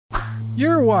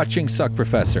You're watching Suck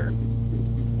Professor.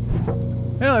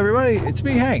 Hello, everybody. It's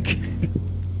me, Hank.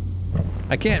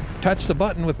 I can't touch the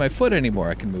button with my foot anymore.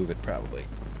 I can move it, probably.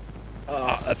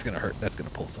 Oh, that's going to hurt. That's going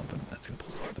to pull something. That's going to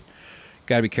pull something.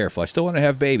 Gotta be careful. I still want to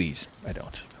have babies. I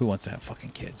don't. Who wants to have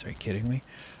fucking kids? Are you kidding me?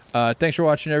 Thanks for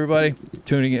watching, everybody.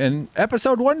 Tuning in.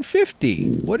 Episode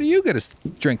 150. What are you going to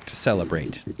drink to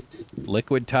celebrate?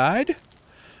 Liquid Tide?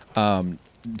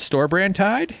 Store brand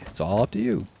Tide? It's all up to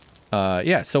you.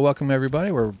 Yeah, so welcome,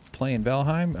 everybody. We're playing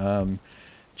Valheim.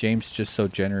 James just so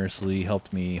generously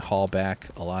helped me haul back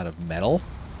a lot of metal.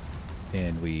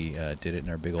 And we did it in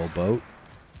our big old boat.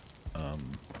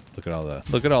 Look at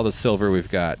all the silver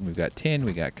we've got. We've got tin,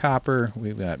 we got copper,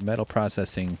 we've got metal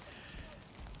processing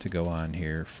to go on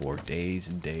here for days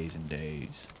and days and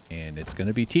days, and it's going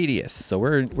to be tedious. So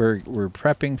we're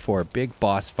prepping for a big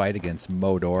boss fight against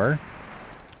Modor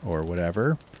or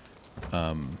whatever,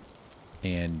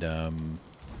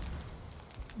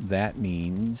 that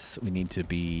means we need to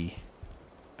be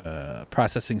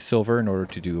processing silver in order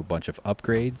to do a bunch of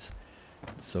upgrades.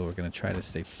 So we're going to try to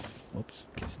stay... Oops,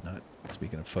 guess not.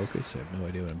 Speaking of focus, I have no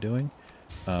idea what I'm doing.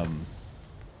 Going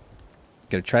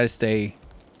to try to stay,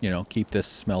 keep this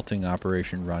smelting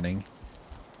operation running.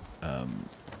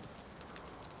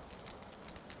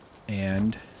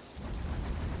 And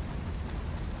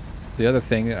the other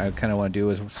thing that I kind of want to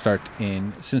do is start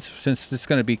in... Since it's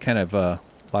going to be kind of a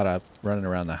lot of running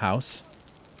around the house,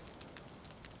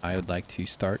 I would like to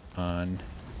start on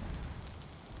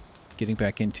getting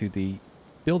back into the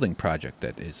building project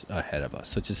that is ahead of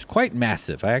us, which is quite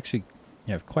massive. I actually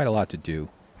have quite a lot to do.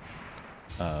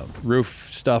 Roof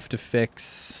stuff to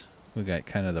fix. We got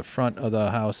kind of the front of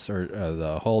the house, or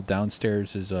the whole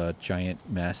downstairs is a giant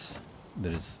mess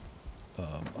that is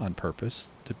on purpose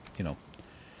to,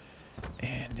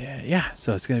 and yeah,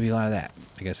 so it's going to be a lot of that.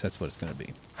 I guess that's what it's going to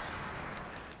be.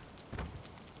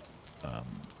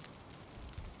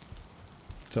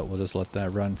 So we'll just let that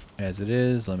run as it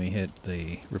is. Let me hit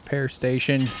the repair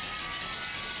station.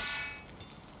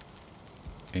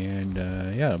 And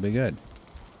yeah, it'll be good.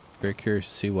 Very curious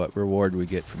to see what reward we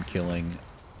get from killing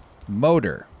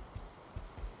Motor.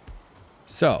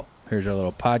 So, here's our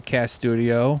little podcast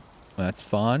studio. That's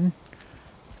fun.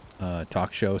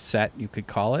 Talk show set, you could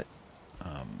call it.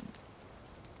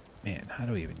 Man, how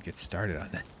do we even get started on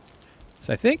that?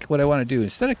 So I think what I want to do,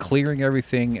 instead of clearing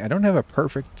everything, I don't have a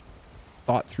perfect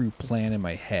thought through plan in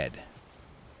my head,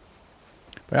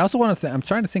 but I also want to I'm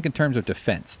trying to think in terms of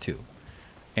defense too,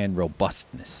 and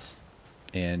robustness.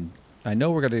 And I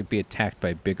know we're going to be attacked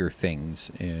by bigger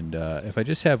things, and if I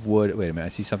just have wood... Wait a minute, I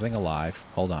see something alive.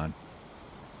 Hold on.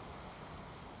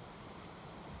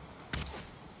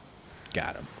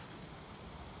 Got him.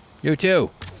 You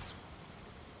too.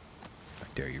 How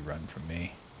dare you run from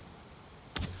me?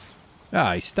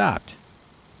 Ah, he stopped.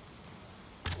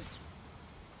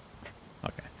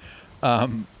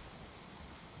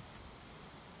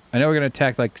 I know we're going to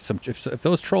attack like some... If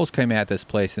those trolls come at this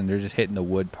place and they're just hitting the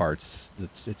wood parts,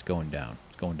 it's going down.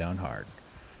 It's going down hard.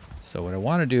 So what I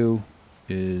want to do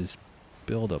is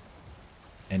build a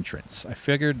entrance. I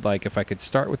figured like if I could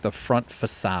start with the front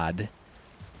facade,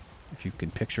 if you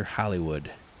can picture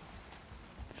Hollywood,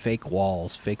 fake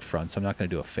walls, fake fronts. I'm not going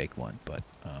to do a fake one, but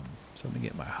so let me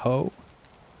get my hoe.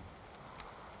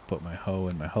 Put my hoe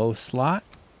in my hoe slot.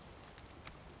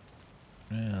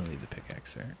 I'll leave the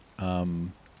pickaxe there.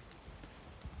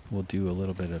 We'll do a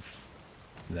little bit of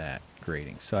that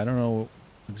grading. So I don't know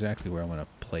exactly where I'm going to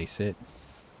place it.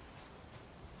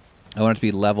 I want it to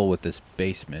be level with this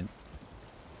basement.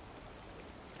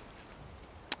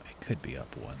 It could be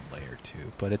up one layer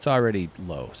too, but it's already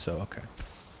low, so okay.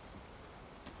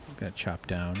 I'm going to chop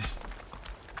down.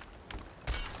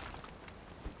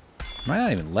 Might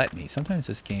not even let me. Sometimes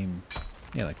this game...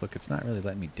 Yeah, like, look, it's not really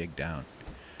letting me dig down.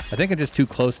 I think I'm just too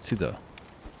close to the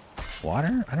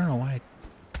water. I don't know why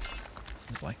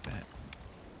it's like that.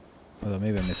 Although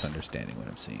maybe I'm misunderstanding what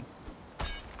I'm seeing.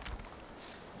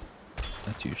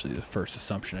 That's usually the first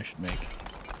assumption I should make.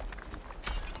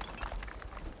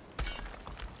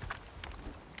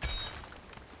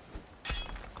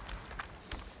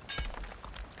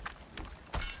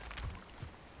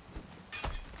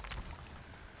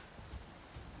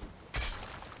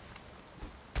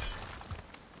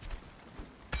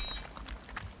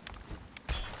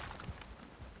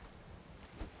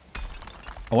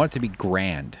 I want it to be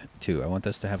grand too. I want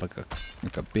this to have like a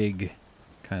big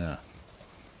kind of...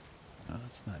 No,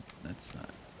 that's not...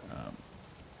 I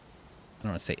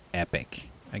don't want to say epic.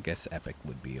 I guess epic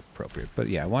would be appropriate. But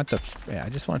yeah, I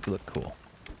just want it to look cool.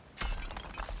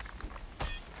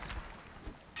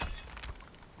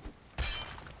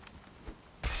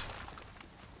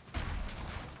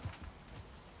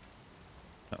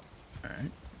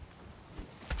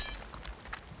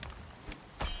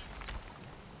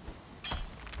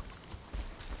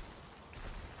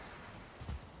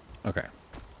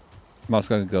 I'm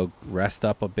also going to go rest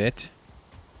up a bit.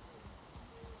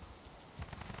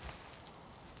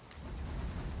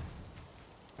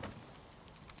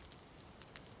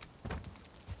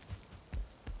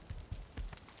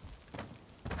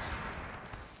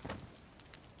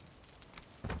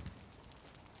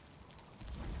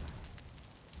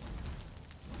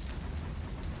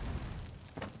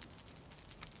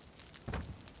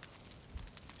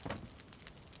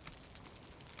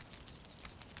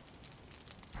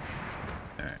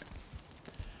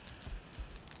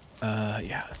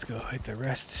 Yeah, let's go hit the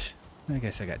rest. I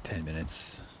guess I got 10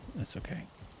 minutes. That's okay.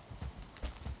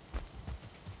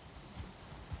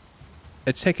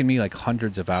 It's taken me like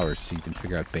hundreds of hours to even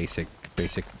figure out basic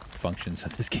functions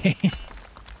of this game.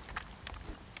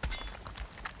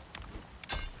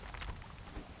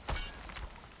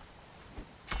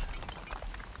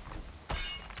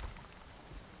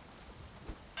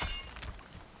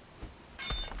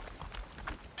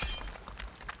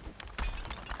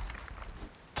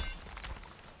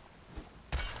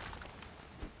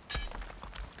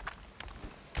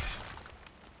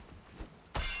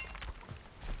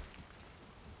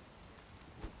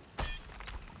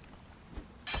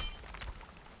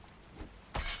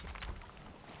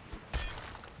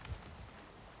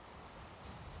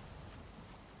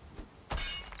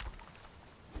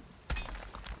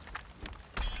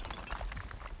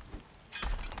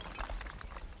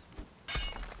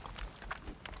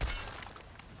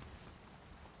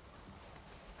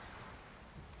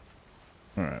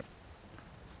 All right.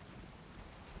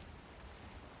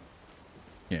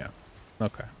 Yeah.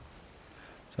 Okay.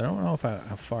 So I don't know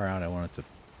how far out I want it to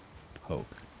poke,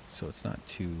 so it's not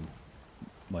too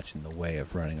much in the way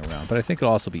of running around. But I think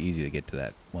it'll also be easy to get to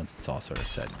that once it's all sort of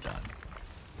said and done.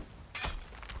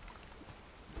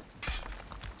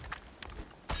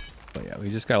 But yeah, we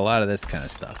just got a lot of this kind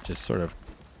of stuff, just sort of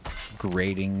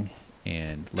grading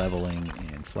and leveling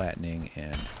and flattening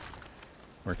and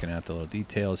working out the little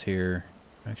details here.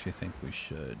 I actually think we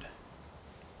should.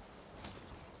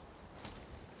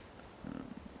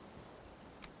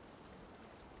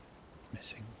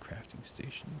 Missing crafting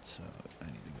station, so I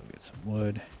need to go get some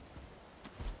wood.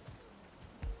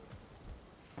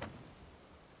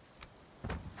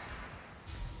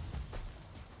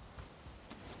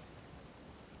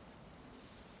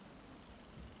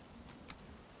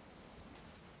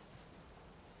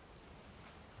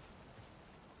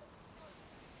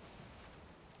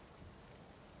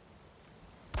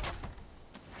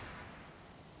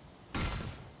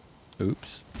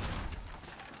 Oops.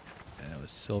 And that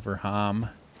was silver ham.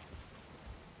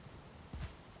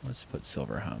 Let's put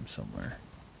silver ham somewhere.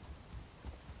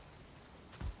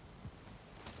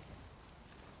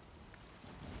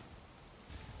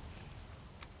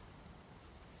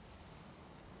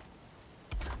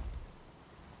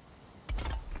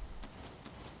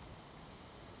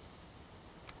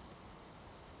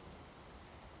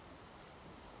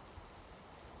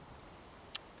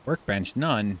 Workbench,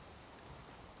 none.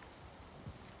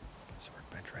 There's a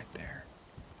workbench right there.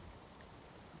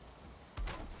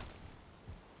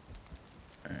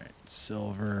 Alright,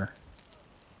 silver.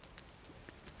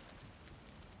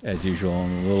 As usual,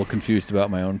 I'm a little confused about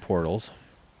my own portals.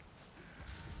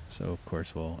 So, of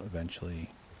course, we'll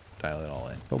eventually dial it all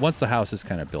in. But once the house is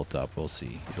kind of built up, we'll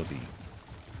see. It'll be...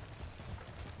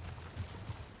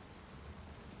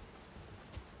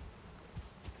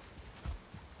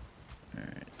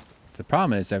 Alright. The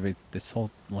problem is this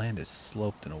whole land is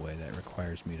sloped in a way that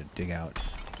requires me to dig out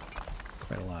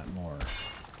quite a lot more.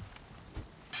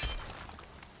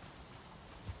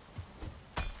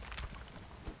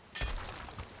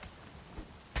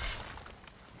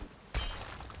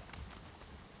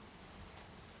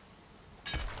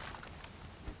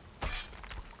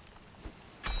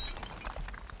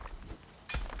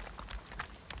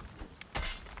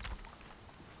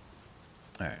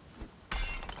 All right.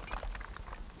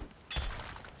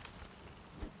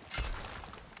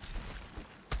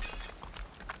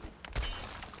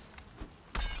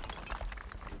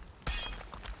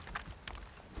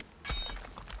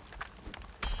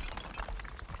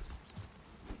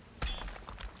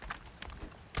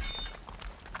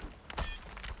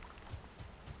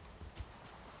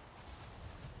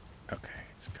 Okay,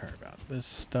 let's carve out this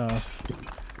stuff.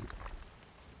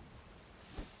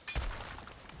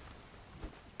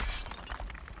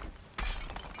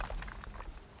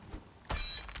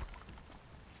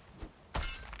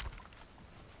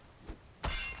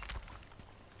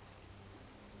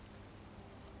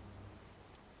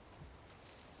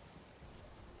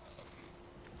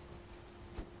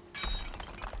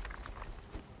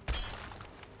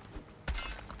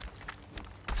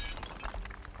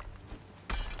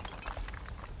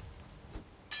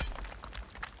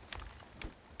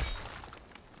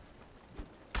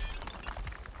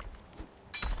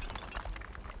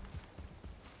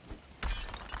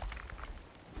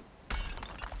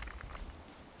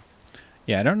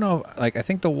 Yeah, I don't know. Like, I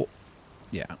think the...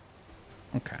 Yeah.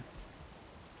 Okay.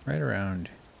 Right around...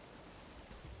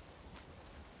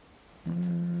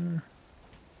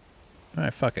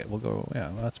 Alright, fuck it. We'll go...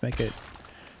 Yeah, well, let's make it...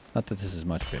 Not that this is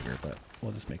much bigger, but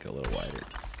we'll just make it a little wider.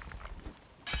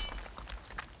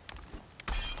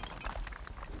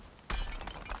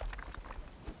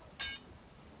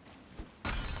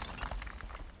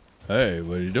 Hey,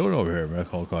 what are you doing over here?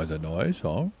 Making all kinds of noise,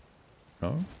 huh?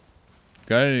 Huh?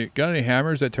 Got any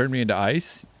hammers that turn me into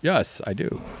ice? Yes, I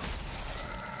do.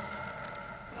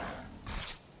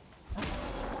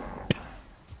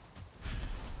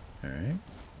 All right.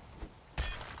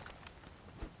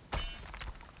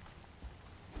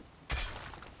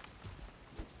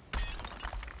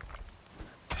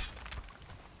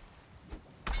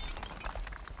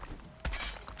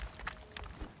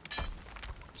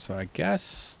 So I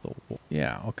guess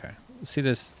yeah, okay. See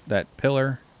that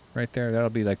pillar right there? That'll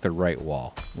be like the right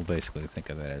wall. We'll basically think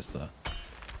of that as the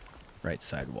right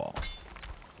side wall.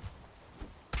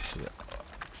 So the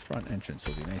front entrance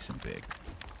will be nice and big.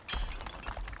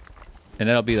 And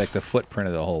that'll be like the footprint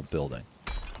of the whole building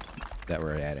that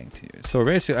we're adding to. So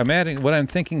basically, what I'm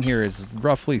thinking here is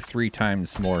roughly 3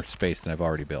 times more space than I've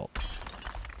already built.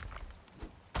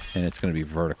 And it's going to be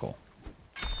vertical.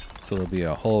 So there'll be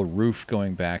a whole roof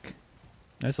going back.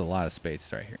 There's a lot of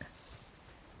space right here.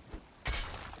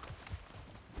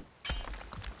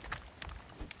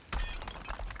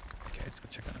 Okay, let's go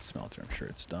check on the smelter. I'm sure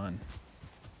it's done.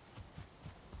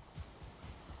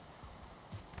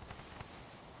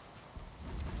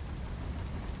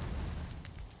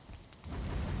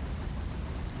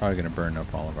 Probably going to burn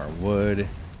up all of our wood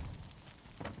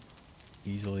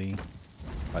easily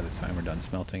by the time we're done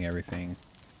smelting everything.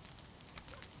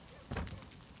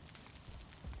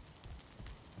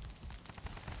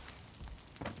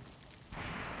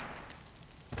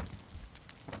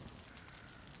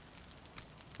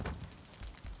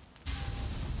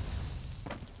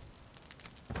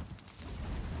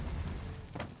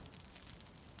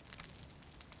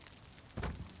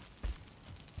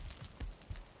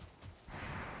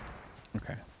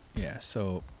 Okay. Yeah,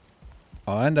 so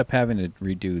I'll end up having to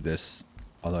redo this.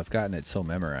 Although I've gotten it so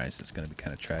memorized, it's going to be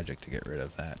kind of tragic to get rid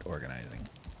of that organizing.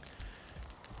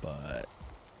 But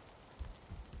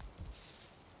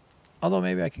although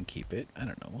maybe I can keep it. I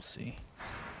don't know. We'll see.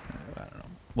 I don't know.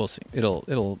 We'll see.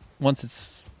 It'll once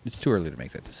it's too early to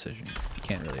make that decision. You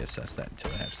can't really assess that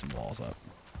until I have some walls up.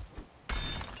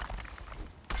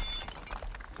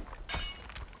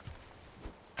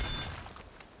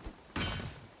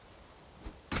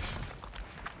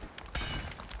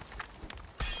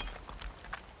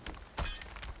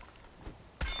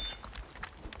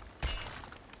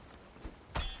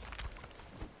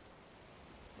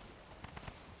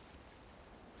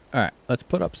 All right, let's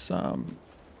put up some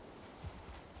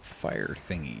fire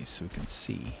thingies so we can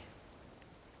see.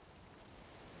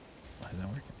 Why is that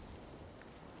working?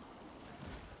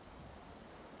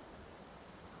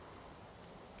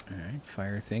 All right,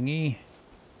 fire thingy.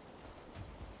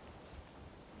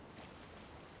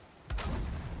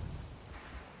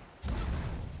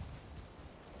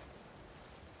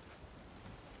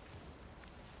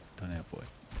 Don't have wood.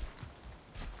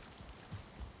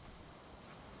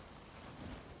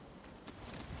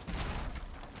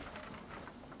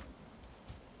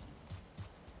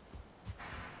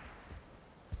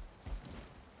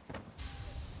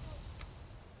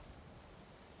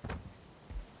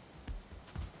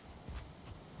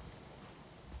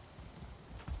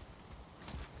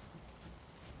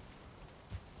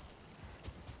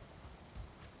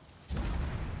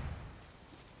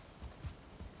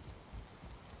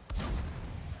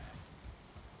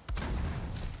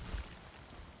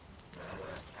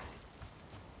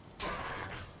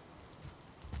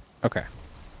 Okay.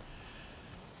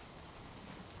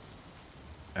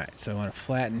 All right, so I want to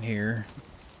flatten here.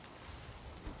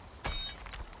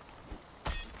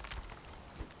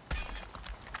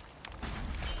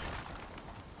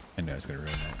 I knew I was going to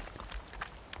ruin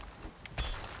that.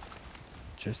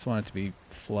 Just want it to be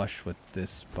flush with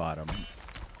this bottom.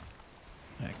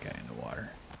 That guy in the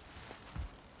water.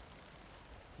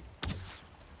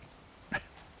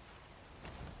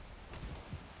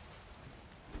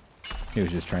 He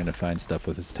was just trying to find stuff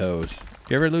with his toes.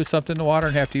 You ever lose something in the water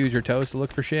and have to use your toes to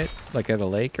look for shit? Like at a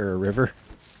lake or a river?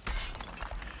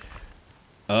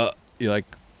 You like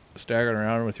staggering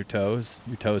around with your toes.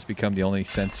 Your toes become the only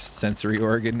sensory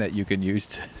organ that you can use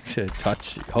to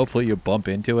touch. Hopefully you bump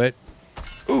into it.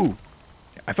 Ooh!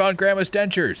 I found Grandma's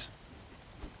dentures.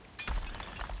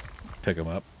 Pick them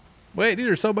up. Wait, these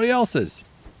are somebody else's.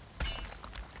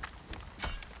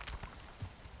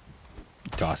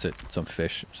 toss it. Some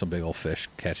fish, some big old fish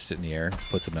catches it in the air,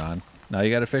 puts it on. Now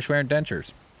you got a fish wearing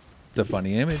dentures. It's a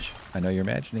funny image. I know you're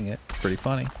imagining it. It's pretty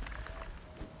funny.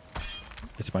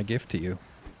 It's my gift to you.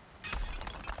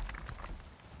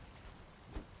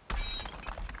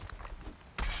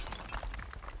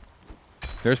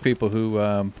 There's people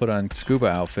who put on scuba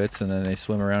outfits and then they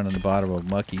swim around in the bottom of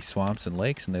mucky swamps and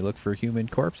lakes and they look for human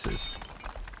corpses.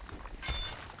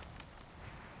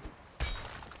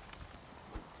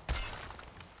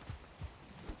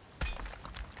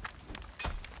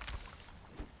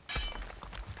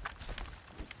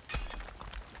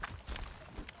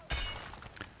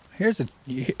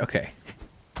 Okay.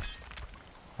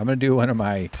 I'm going to do one of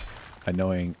my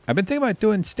annoying... I've been thinking about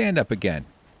doing stand-up again.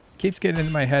 Keeps getting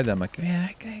into my head. I'm like, man,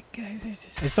 I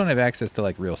just don't have access to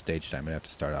like real stage time. I'd have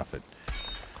to start off at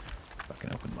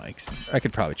fucking open mics. I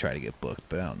could probably try to get booked,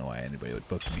 but I don't know why anybody would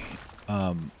book me.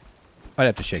 I'd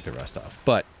have to shake the rust off.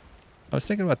 But I was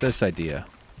thinking about this idea.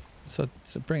 So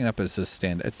bring it up as a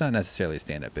stand-up. It's not necessarily a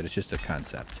stand-up, but it's just a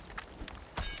concept.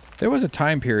 There was a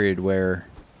time period where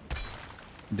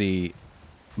the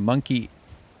monkey,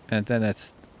 and then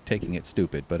that's taking it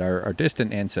stupid, but our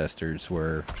distant ancestors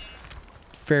were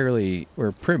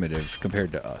primitive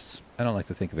compared to us. I don't like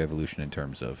to think of evolution in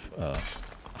terms of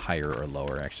higher or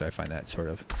lower. Actually, I find that sort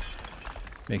of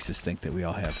makes us think that we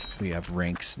have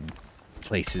ranks and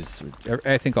places.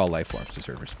 I think all life forms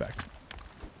deserve respect.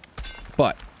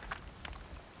 But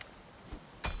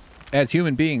as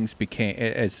human beings became,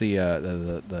 as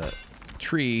the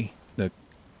tree,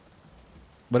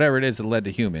 whatever it is that led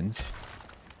to humans,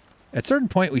 at a certain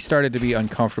point we started to be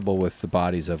uncomfortable with the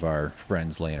bodies of our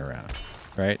friends laying around,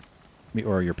 right?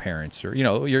 Or your parents, or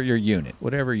your unit,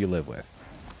 whatever you live with.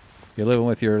 You're living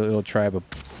with your little tribe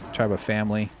of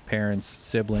family, parents,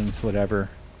 siblings, whatever.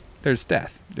 There's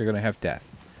death. You're gonna have death.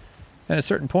 And at a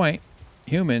certain point,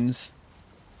 humans,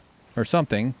 or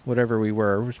something, whatever we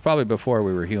were, it was probably before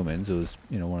we were humans. It was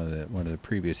one of the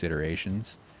previous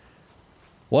iterations.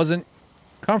 Wasn't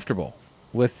comfortable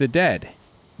with the dead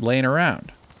laying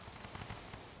around.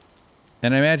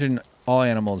 And I imagine all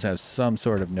animals have some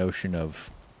sort of notion of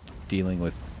dealing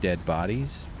with dead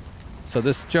bodies. So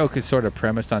this joke is sort of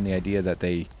premised on the idea that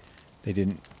they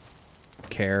didn't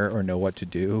care or know what to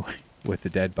do with the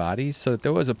dead bodies. So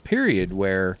there was a period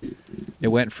where it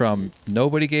went from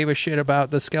nobody gave a shit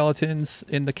about the skeletons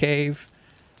in the cave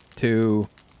to,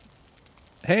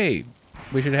 hey,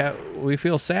 we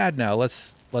feel sad now.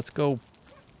 Let's go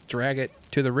drag it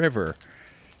to the river.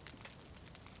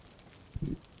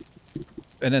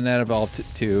 And then that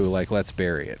evolved to like, let's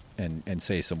bury it and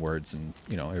say some words, and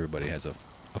everybody has a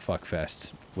fuck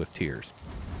fest with tears.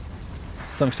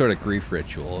 Some sort of grief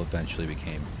ritual eventually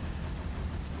became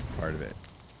part of it.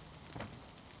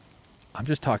 I'm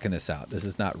just talking this out. This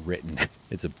is not written.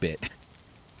 It's a bit.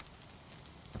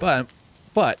 But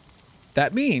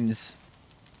that means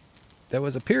there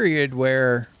was a period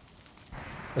where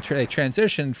they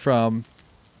transitioned from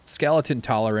skeleton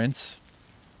tolerance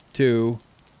to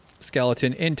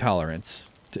skeleton intolerance,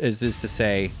 is to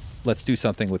say, let's do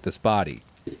something with this body.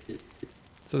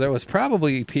 So there was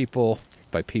probably people,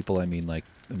 by people I mean like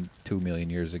 2 million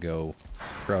years ago,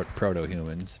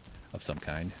 proto-humans of some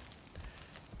kind,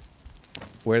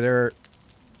 where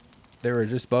there were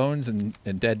just bones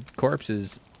and dead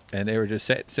corpses, and they were just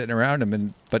sitting around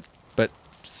them, but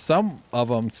some of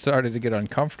them started to get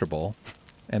uncomfortable,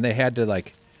 and they had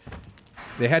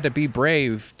to be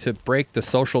brave to break the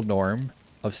social norm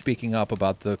of speaking up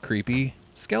about the creepy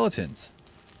skeletons.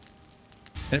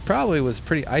 And it probably was a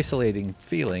pretty isolating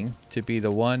feeling to be the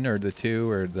one or the two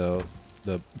or the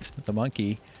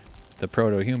monkey, the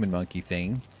proto-human monkey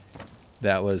thing,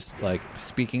 that was like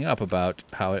speaking up about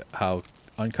how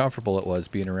uncomfortable it was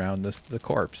being around the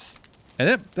corpse.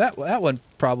 And that one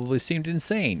probably seemed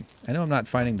insane. I know I'm not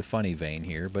finding the funny vein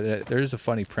here, but there is a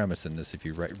funny premise in this if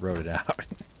you wrote it out.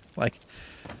 Like,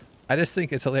 I just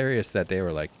think it's hilarious that they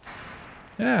were like,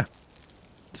 yeah,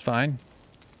 it's fine.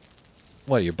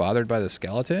 What, you're bothered by the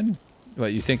skeleton?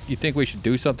 What, you think we should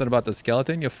do something about the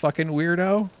skeleton, you fucking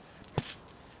weirdo?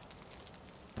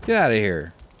 Get out of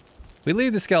here. We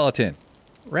leave the skeleton.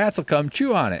 Rats will come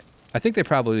chew on it. I think they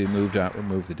probably removed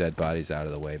the dead bodies out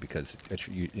of the way because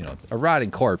a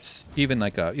rotting corpse, even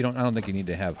like I don't think you need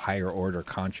to have higher order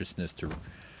consciousness to,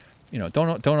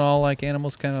 don't all like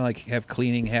animals kind of like have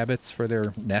cleaning habits for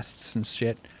their nests and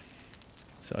shit.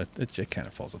 So it kind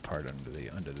of falls apart under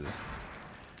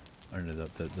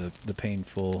the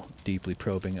painful, deeply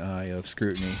probing eye of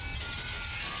scrutiny.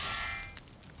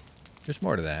 There's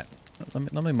more to that.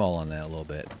 Let me mull on that a little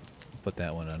bit. Put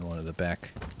that one on one of the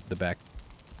back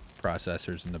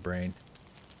processors in the brain.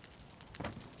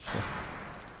 So,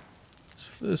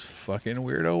 This fucking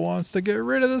weirdo wants to get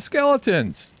rid of the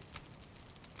skeletons.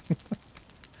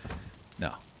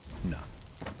 No.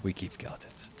 We keep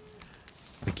skeletons.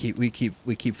 We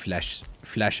keep flesh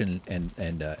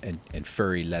and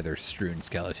furry leather strewn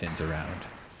skeletons around.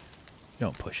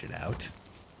 Don't push it out.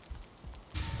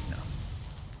 No.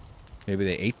 Maybe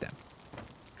they ate them.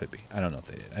 Could be. I don't know if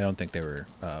they did. I don't think they were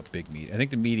big meat. I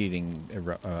think the meat eating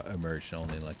emerged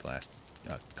only in like the last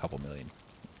couple million,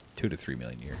 2 to 3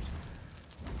 million years.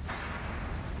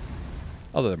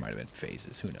 Although there might have been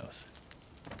phases. Who knows?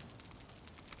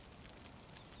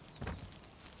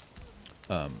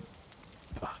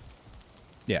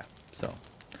 Yeah, so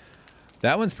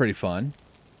that one's pretty fun.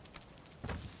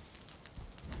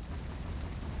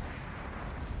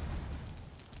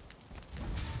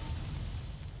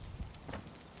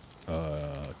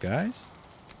 Guys?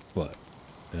 What?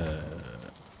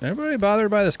 Anybody bothered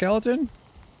by the skeleton?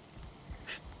 I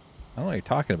don't know what you're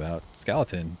talking about.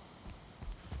 Skeleton.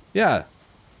 Yeah.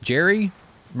 Jerry,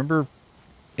 remember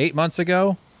 8 months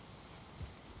ago?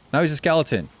 Now he's a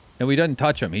skeleton. And we didn't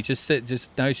touch him. He's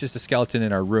now he's just a skeleton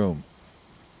in our room.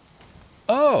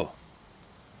 Oh.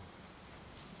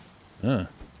 Oh.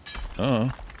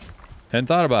 Hadn't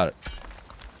thought about it.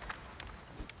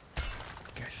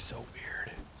 You guys are so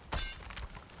weird.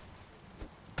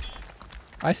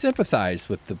 I sympathize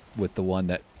with the one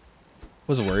that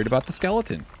was worried about the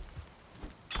skeleton.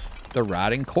 The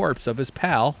rotting corpse of his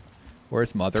pal, or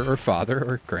his mother or father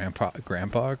or grandpa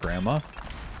or grandma.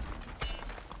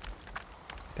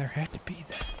 There had to be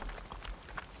that.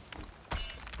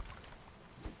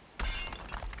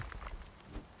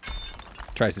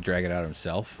 Tries to drag it out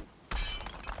himself.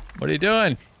 What are you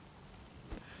doing?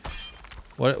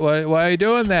 Why are you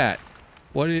doing that?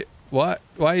 Why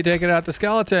are you taking out the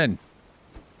skeleton?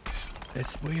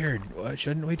 It's weird.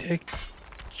 Shouldn't we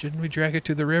drag it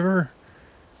to the river?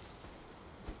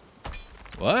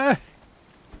 What?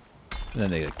 And then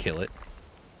they kill it.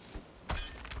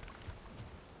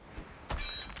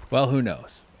 Well, who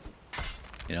knows?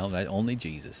 You know, that only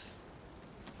Jesus.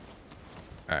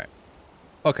 All right.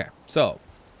 Okay, so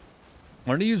I'm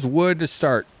going to use wood to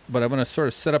start, but I'm going to sort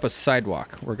of set up a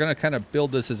sidewalk. We're going to kind of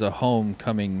build this as a home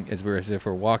as if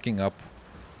we're walking up,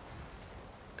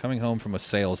 coming home from a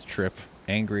sales trip,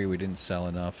 angry we didn't sell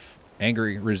enough,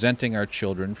 angry, resenting our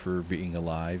children for being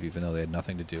alive, even though they had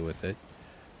nothing to do with it.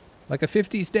 Like a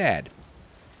 50s dad.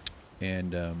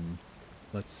 And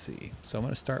let's see. So I'm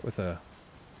going to start with a...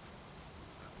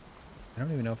 I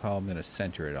don't even know how I'm going to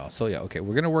center it all. So yeah, okay,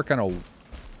 we're going to work on a...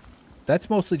 That's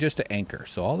mostly just an anchor.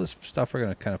 So all this stuff we're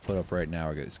going to kind of put up right now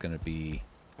is going to be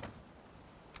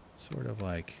sort of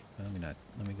like...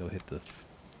 Let me go hit the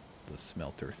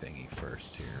smelter thingy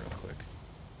first here real quick.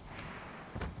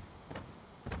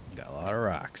 Got a lot of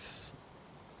rocks.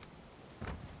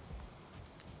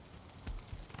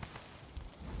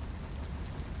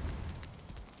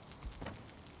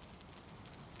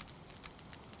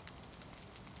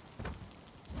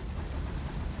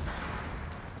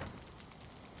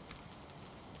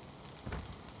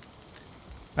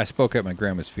 I spoke at my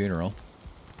grandma's funeral,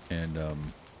 and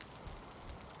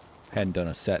hadn't done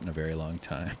a set in a very long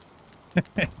time.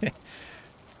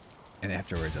 And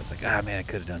afterwards, I was like, ah, man, I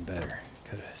could have done better.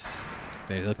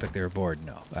 They looked like they were bored.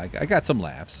 No, I got some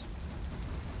laughs.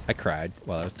 I cried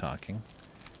while I was talking.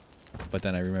 But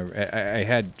then I remember, I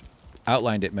had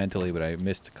outlined it mentally, but I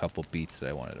missed a couple beats that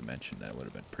I wanted to mention. That would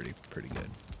have been pretty good.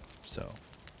 So,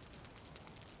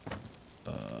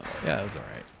 yeah, it was all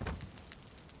right.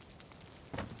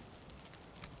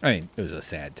 I mean, it was a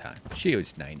sad time. She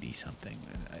was 90-something,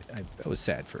 and I was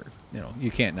sad for her. You know,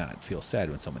 you can't not feel sad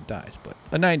when someone dies, but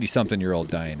a 90-something-year-old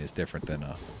dying is different than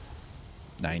a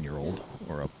 9-year-old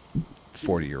or a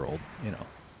 40-year-old, you know.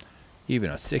 Even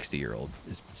a 60-year-old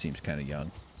seems kind of young.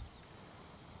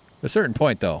 At a certain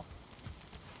point, though,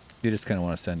 you just kind of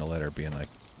want to send a letter being like,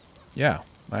 yeah,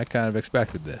 I kind of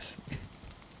expected this.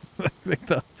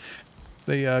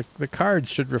 The cards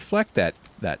should reflect that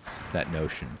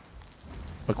notion.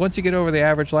 Look, once you get over the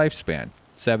average lifespan,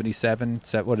 77,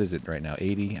 what is it right now,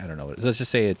 80? I don't know. Let's just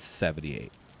say it's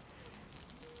 78.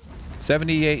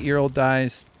 78-year-old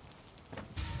dies.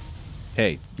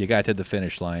 Hey, you got to the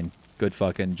finish line. Good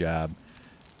fucking job.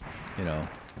 You know,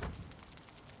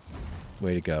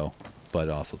 way to go. But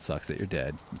it also sucks that you're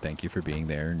dead. Thank you for being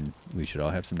there, and we should all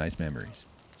have some nice memories.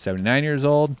 79 years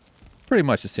old, pretty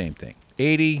much the same thing.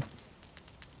 80,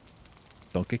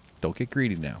 don't get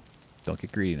greedy now. Don't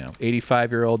get greedy now.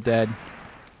 85-year-old dead.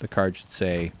 The card should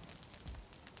say,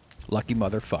 lucky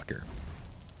motherfucker.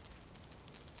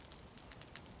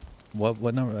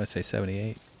 What number did I say?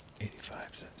 78?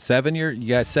 85. You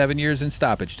got 7 years in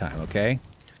stoppage time, okay?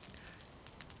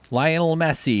 Lionel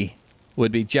Messi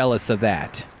would be jealous of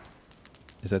that.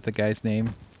 Is that the guy's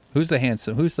name? Who's the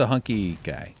handsome? Who's the hunky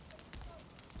guy?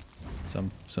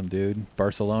 Some dude.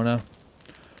 Barcelona.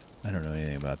 I don't know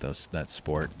anything about that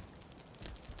sport,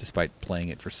 despite playing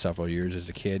it for several years as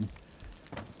a kid.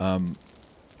 90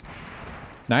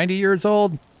 years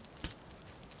old.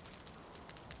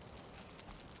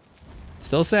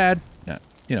 Still sad. Yeah,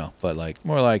 you know, but like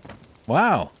more like,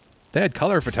 wow, they had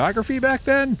color photography back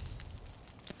then.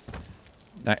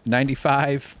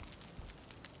 95.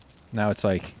 Now it's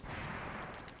like,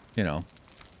 you know,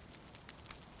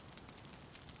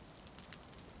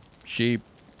 she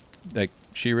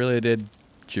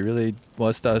really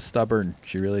was stubborn.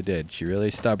 She really did. She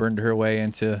really stubborned her way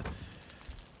into.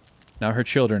 Now her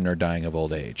children are dying of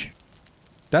old age.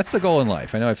 That's the goal in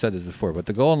life. I know I've said this before, but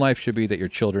the goal in life should be that your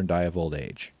children die of old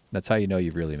age. That's how you know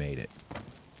you've really made it.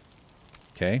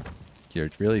 Okay? You're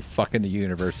really fucking the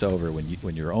universe over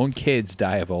when your own kids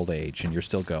die of old age and you're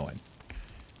still going.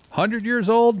 100 years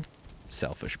old?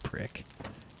 Selfish prick.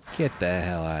 Get the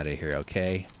hell out of here,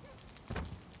 okay?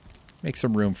 Make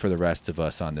some room for the rest of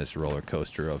us on this roller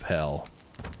coaster of hell.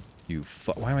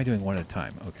 Why am I doing one at a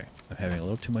time? Okay. I'm having a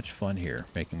little too much fun here,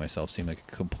 making myself seem like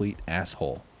a complete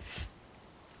asshole.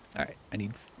 Alright, I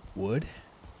need wood.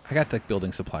 I got the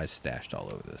building supplies stashed all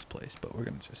over this place, but we're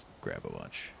going to just grab a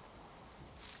bunch.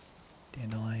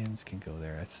 Dandelions can go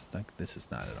there. That's like, this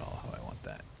is not at all how I want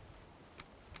that.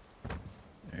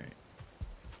 Alright.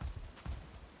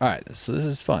 Alright, so this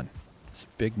is fun. It's a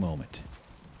big moment.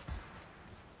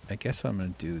 I guess what I'm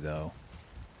going to do, though,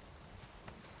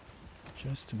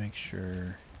 just to make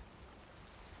sure,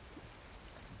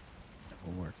 a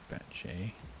workbench, eh?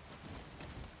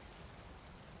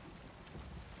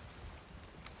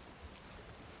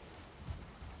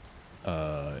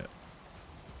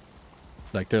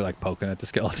 Like they're like poking at the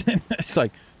skeleton. It's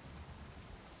like,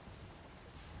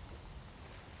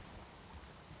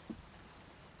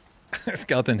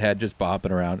 skeleton head just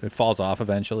bopping around. It falls off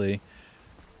eventually.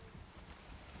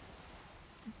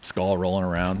 Skull rolling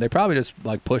around. They probably just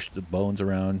like pushed the bones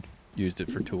around, used it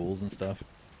for tools and stuff.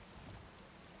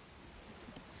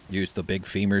 Used the big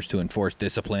femurs to enforce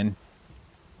discipline.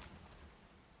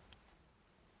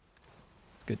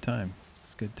 It's a good time.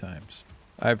 It's good times.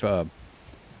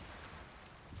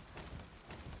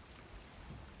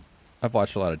 I've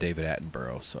watched a lot of David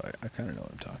Attenborough, so I kind of know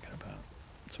what I'm talking about.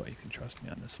 That's why you can trust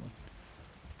me on this one.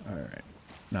 Alright.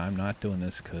 Now, I'm not doing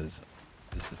this because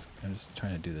I'm just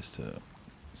trying to do this to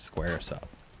square us up.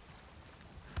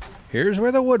 Here's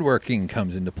where the woodworking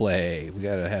comes into play. We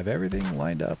gotta have everything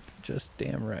lined up just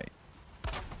damn right.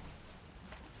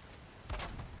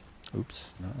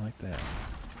 Oops, not like that.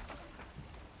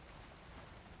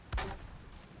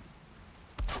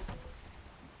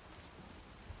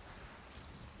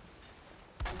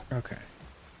 Okay.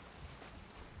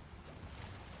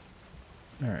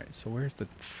 Alright, so where's the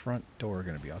front door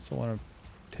going to be? I also want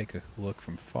to take a look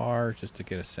from far just to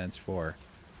get a sense for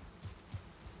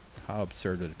how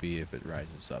absurd it would be if it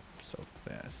rises up so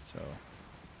fast. So,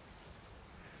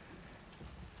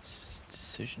 this is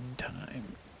decision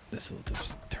time. This will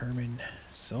determine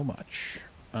so much.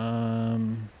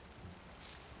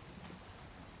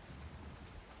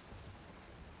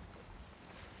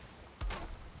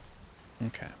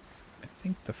 Okay. I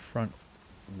think the front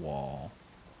wall.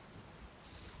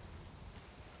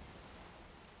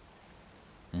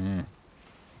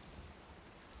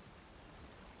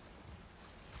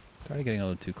 Started getting a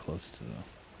little too close to the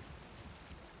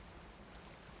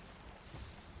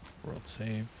world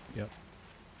save. Yep.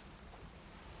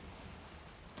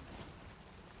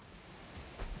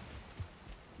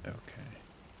 Okay.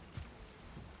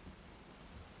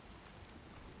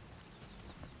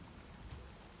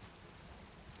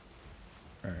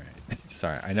 All right.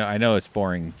 Sorry. I know it's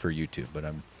boring for YouTube, but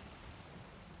I'm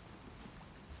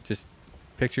just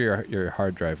picture your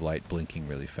hard drive light blinking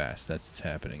really fast. That's what's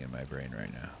happening in my brain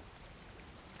right now.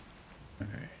 All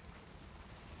right.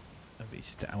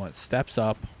 I want steps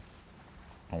up.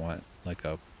 I want like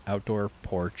a outdoor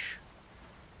porch.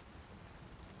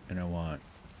 And I want.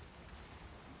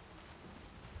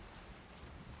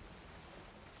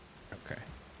 Okay.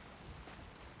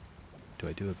 Do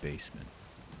I do a basement?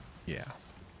 Yeah.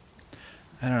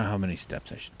 I don't know how many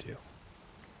steps I should do.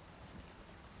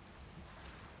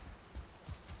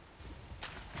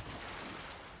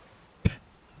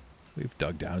 We've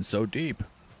dug down so deep.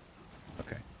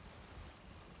 Okay.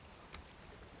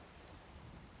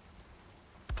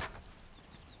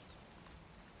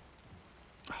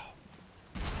 Oh,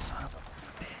 son of a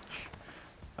bitch.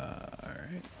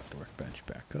 Alright, the workbench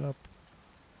back up.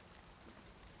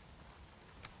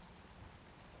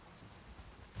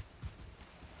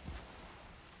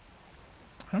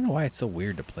 don't know why it's so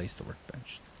weird to place the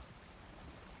workbench.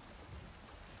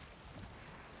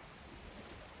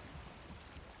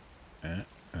 There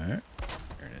it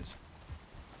is.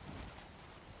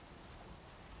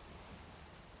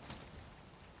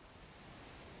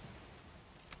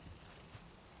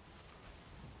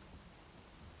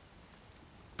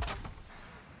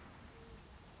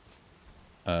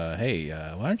 Hey,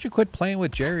 why don't you quit playing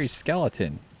with Jerry's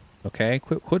skeleton? Okay,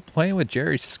 quit playing with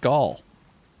Jerry's skull.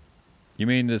 You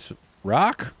mean this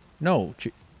rock? No,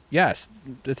 yes,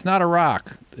 it's not a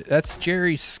rock. That's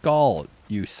Jerry's skull,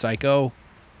 you psycho.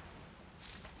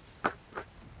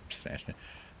 Smashing it.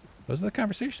 Those are the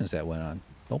conversations that went on.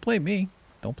 Don't blame me.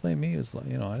 Don't blame me. It was like,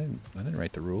 you know, I didn't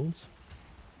write the rules.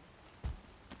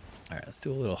 All right, let's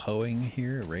do a little hoeing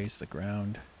here. Raise the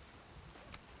ground.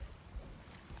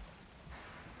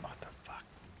 What the fuck?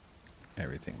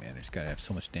 Everything, man. There's got to have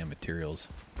so much damn materials.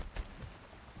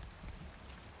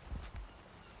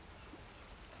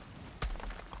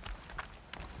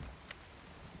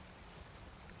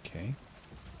 Okay.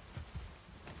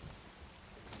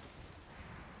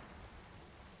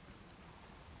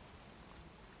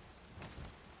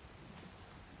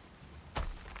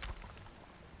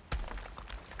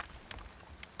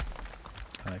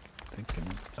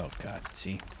 Oh god,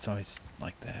 see, it's always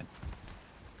like that.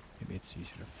 Maybe it's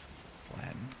easier to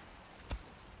flatten.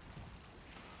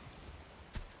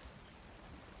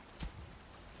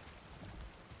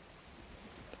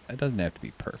 It doesn't have to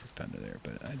be perfect under there,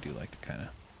 but I do like to kind of...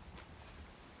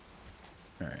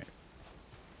 Alright.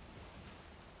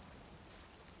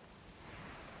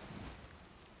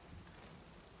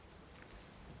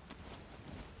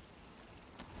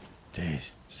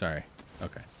 Jeez, sorry.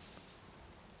 Okay.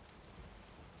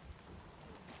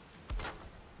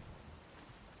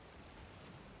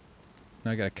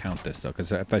 Now I gotta count this though,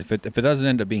 because if it doesn't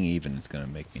end up being even, it's gonna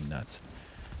make me nuts.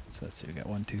 So let's see, we got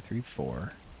 1, 2, 3,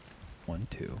 4. 1,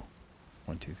 2.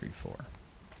 1, 2, 3, 4.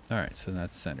 Alright, so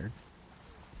that's centered.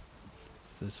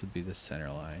 This would be the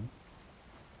center line.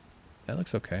 That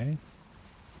looks okay.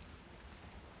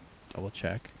 Double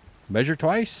check. Measure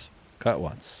twice, cut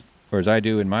once. Or as I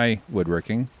do in my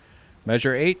woodworking,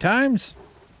 measure 8 times,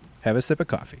 have a sip of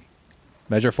coffee.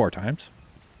 Measure 4 times,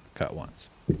 cut once.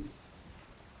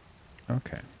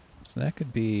 Okay, so that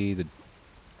could be the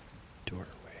doorway.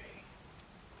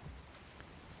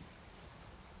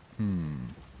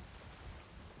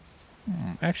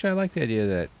 Actually, I like the idea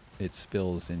that it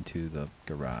spills into the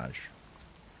garage.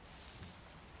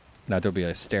 Now there'll be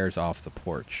a stairs off the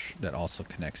porch that also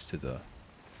connects to the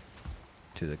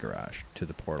garage, to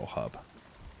the portal hub.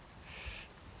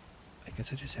 I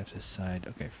guess I just have to decide.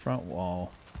 Okay, front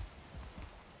wall.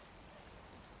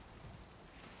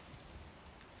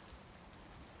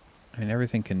 I mean,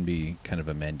 everything can be kind of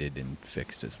amended and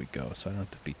fixed as we go, so I don't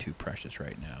have to be too precious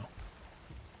right now.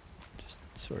 Just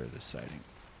sort of deciding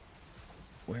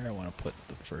where I want to put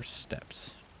the first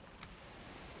steps.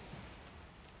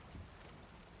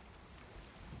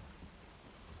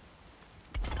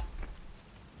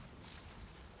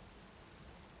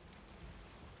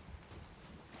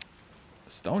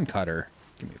 Stone cutter?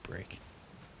 Give me a break.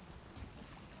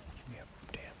 Give me a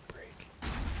damn break.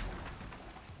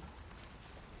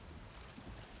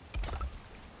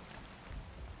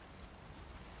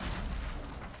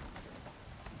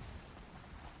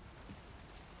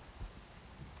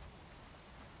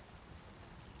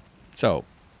 So,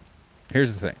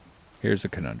 here's the thing. Here's the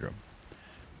conundrum.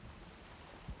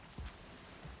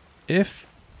 If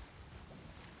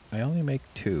I only make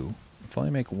 2, if I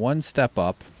only make 1 step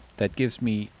up, that gives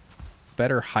me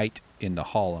better height in the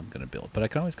hall I'm going to build. But I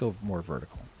can always go more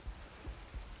vertical.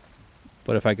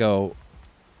 But if I go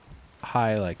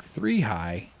high, like 3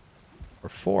 high, or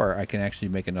 4, I can actually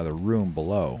make another room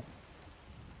below.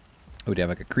 I would have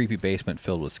like a creepy basement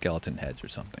filled with skeleton heads or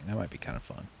something. That might be kind of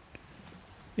fun.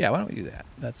 Yeah, why don't we do that?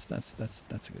 That's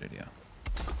a good idea.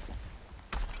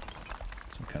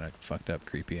 Some kind of fucked up,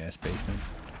 creepy ass basement.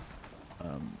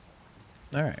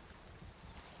 All right.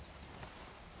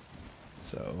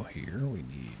 So here we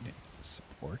need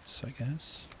supports, I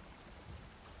guess.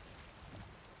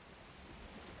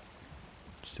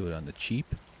 Let's do it on the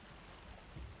cheap.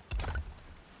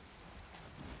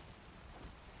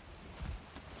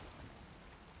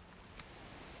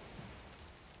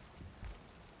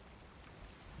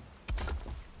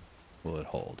 Will it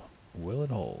hold? Will it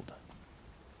hold?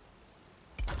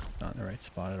 It's not in the right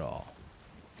spot at all.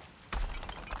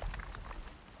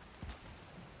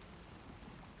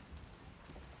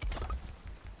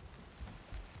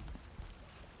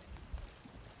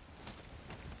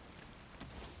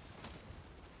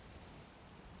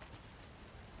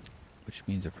 Which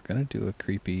means if we're going to do a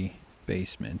creepy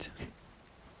basement.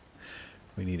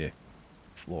 We need a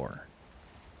floor.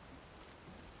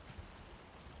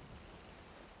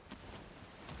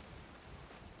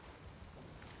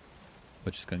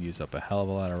 Which is going to use up a hell of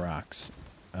a lot of rocks.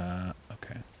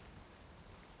 Okay.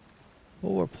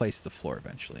 We'll replace the floor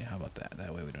eventually. How about that?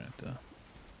 That way we don't have to...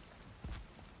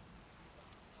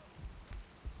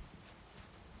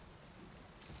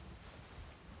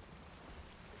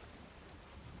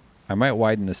 I might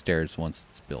widen the stairs once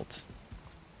it's built.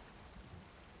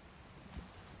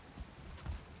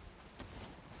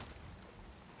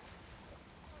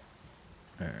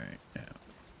 Alright, now.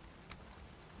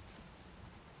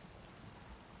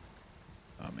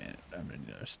 Oh man, I'm gonna need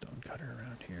another stone cutter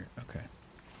around here. Okay.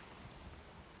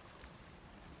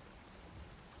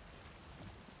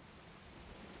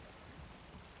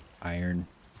 Iron.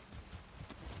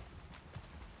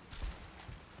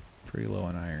 Pretty low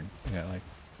on iron. We got like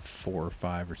 4 or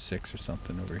 5 or 6 or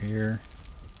something over here.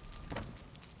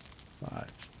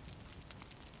 5.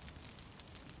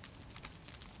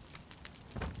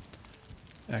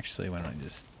 Actually, why don't I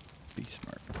just be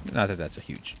smart? Not that that's a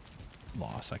huge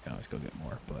loss. I can always go get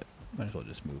more, but might as well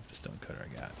just move the stone cutter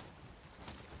I got.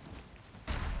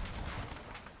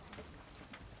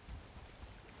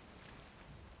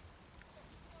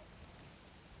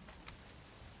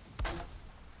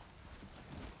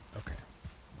 Okay.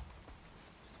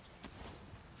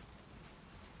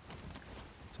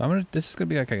 So I'm gonna. This is gonna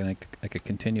be like a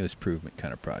continuous improvement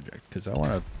kind of project because I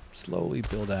want to slowly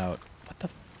build out. What the?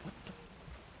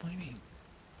 What do you mean?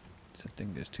 Is that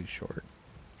thing just too short?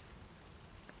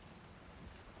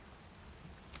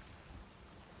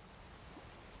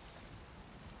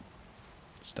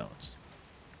 Stones.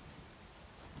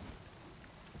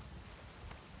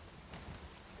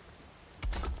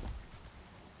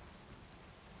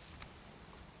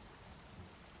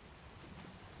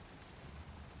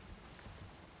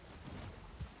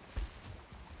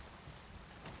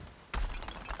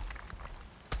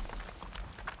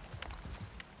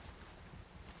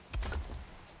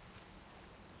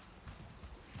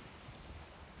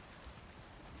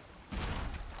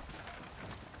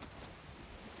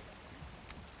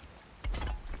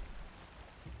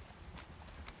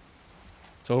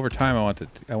 So over time, I want to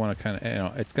kind of, you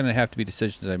know, it's going to have to be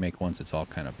decisions I make once it's all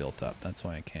kind of built up. That's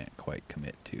why I can't quite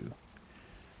commit to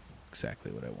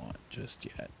exactly what I want just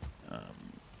yet. In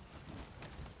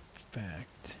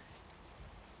fact,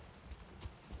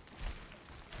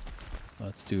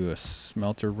 let's do a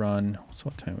smelter run. So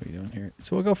what time are we doing here?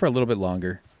 So we'll go for a little bit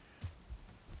longer.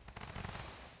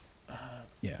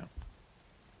 Yeah.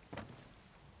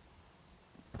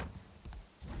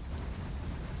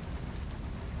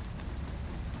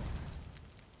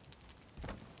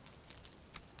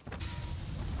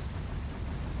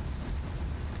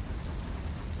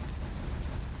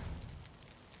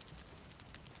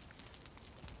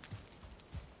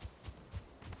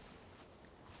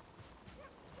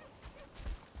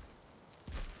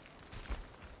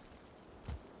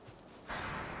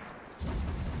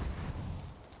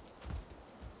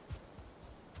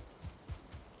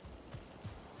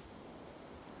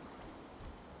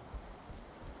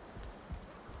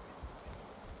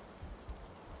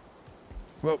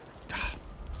 Whoa.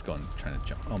 Let's go and trying to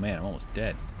jump. Oh man, I'm almost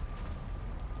dead.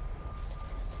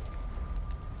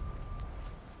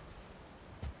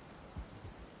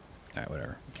 Alright,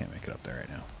 whatever. Can't make it up there right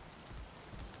now.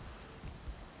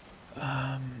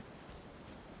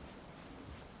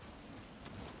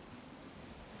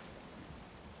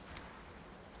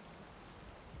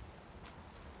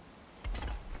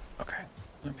 Okay,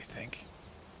 let me think.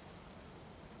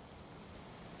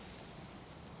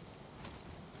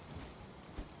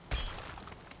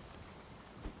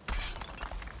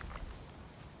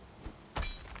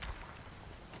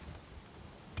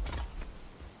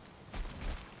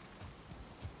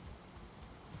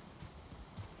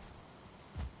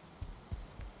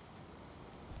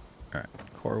 Alright,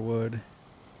 core wood.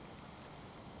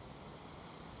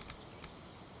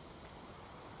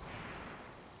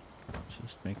 Let's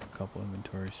just make a couple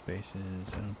inventory spaces.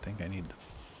 I don't think I need the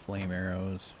flame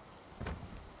arrows.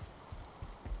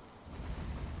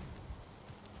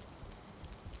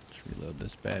 Let's reload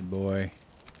this bad boy.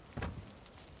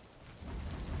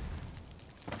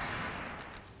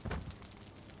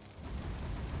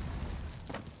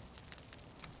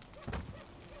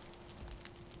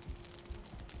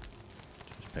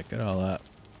 Pick it all up.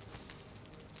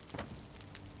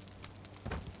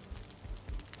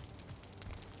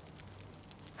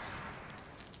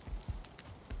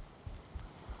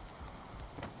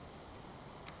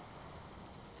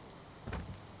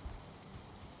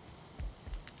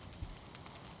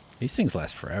 These things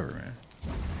last forever, man.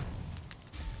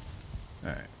 All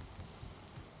right.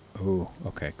 Oh,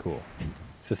 okay, cool.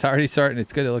 So it's already starting.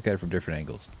 It's good to look at it from different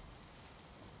angles.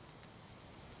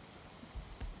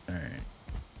 All right.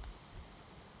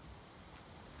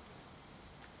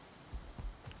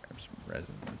 Grab some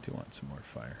resin. I do want some more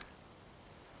fire.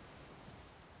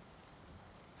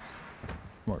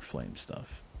 More flame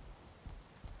stuff.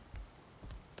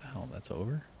 What the hell? That's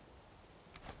over?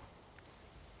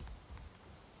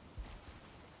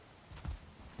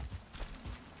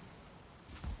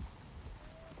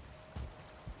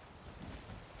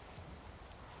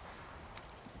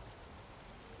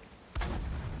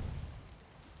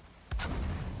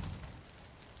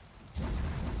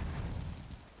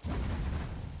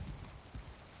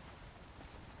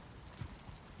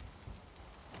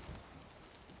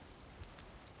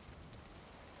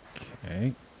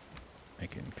 Okay.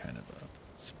 Making kind of a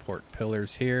support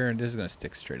pillars here, and this is going to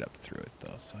stick straight up through it,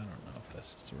 though, so I don't know if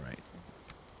this is right.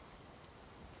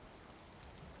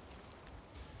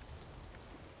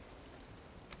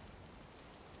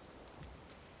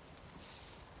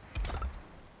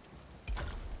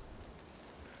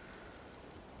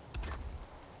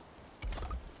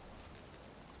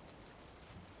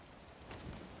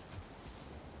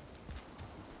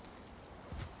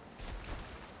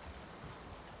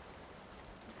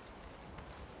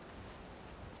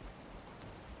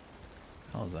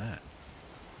 How's that?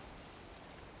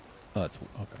 Oh, it's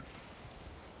okay.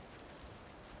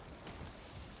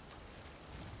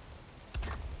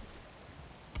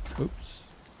 Oops.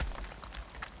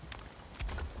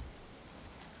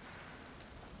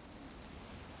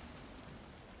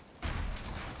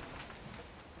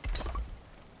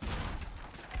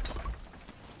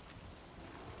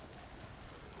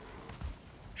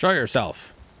 Show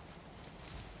yourself.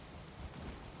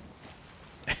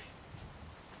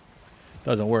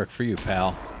 Doesn't work for you,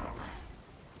 pal.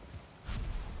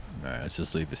 Alright, let's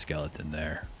just leave the skeleton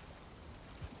there.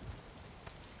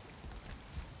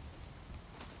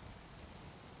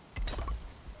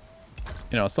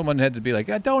 You know, someone had to be like,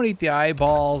 don't eat the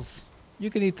eyeballs.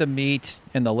 You can eat the meat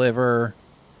and the liver.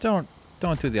 Don't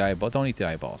do the eyeball. Don't eat the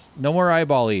eyeballs. No more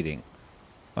eyeball eating.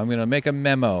 I'm going to make a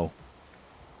memo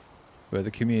for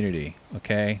the community,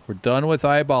 okay? We're done with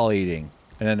eyeball eating.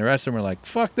 And then the rest of them are like,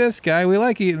 fuck this guy. We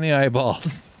like eating the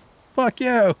eyeballs. Fuck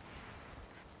you.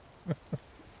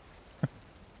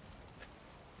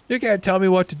 You can't tell me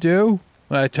what to do.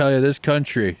 I tell you, this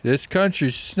country's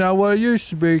just not what it used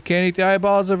to be. You can't eat the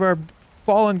eyeballs of our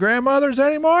fallen grandmothers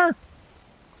anymore.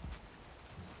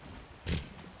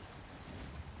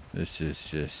 This is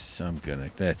just,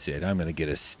 that's it. I'm gonna get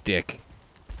a stick.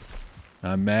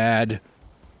 I'm mad.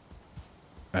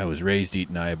 I was raised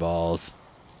eating eyeballs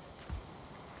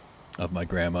of my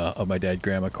dead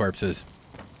grandma corpses.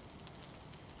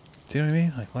 See what I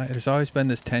mean? Like, there's always been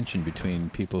this tension between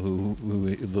people who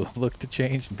look to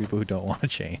change and people who don't want to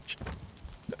change.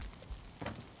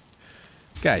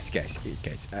 Guys,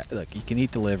 look, you can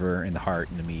eat the liver and the heart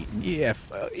and the meat, and yeah,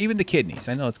 even the kidneys.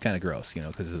 I know it's kind of gross, you know,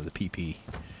 because of the PP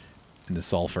and the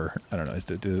sulfur. I don't know.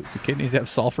 Do the kidneys have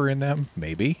sulfur in them?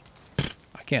 Maybe.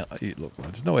 I can't. Look,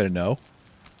 there's no way to know.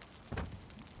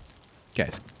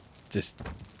 Guys, just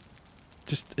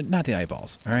not the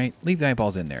eyeballs. All right, leave the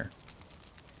eyeballs in there.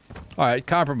 All right,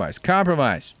 compromise.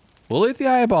 We'll eat the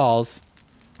eyeballs,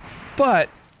 but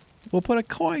we'll put a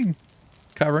coin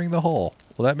covering the hole.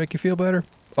 Will that make you feel better?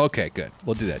 Okay, good.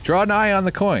 We'll do that. Draw an eye on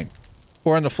the coin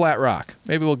or on the flat rock.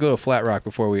 Maybe we'll go to flat rock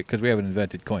because we haven't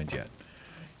invented coins yet.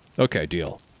 Okay,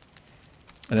 deal.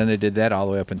 And then they did that all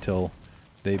the way up until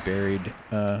they buried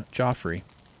Joffrey.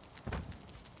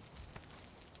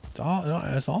 It's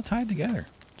all tied together.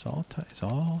 It's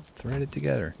all threaded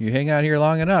together. You hang out here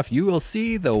long enough, you will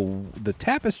see the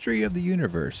tapestry of the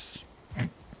universe.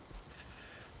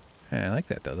 Hey, I like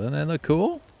that though. Doesn't that look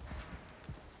cool?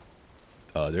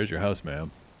 Oh, there's your house,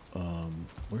 ma'am.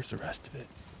 Where's the rest of it?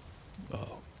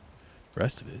 Oh,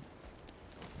 rest of it.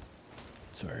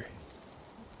 Sorry.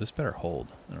 This better hold.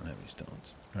 I don't have any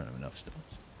stones. I don't have enough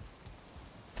stones.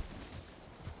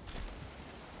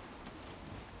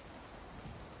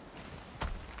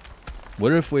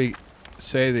 What if we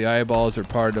say the eyeballs are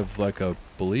part of like a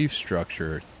belief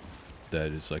structure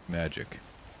that is like magic?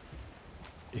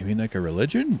 You mean like a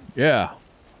religion? Yeah.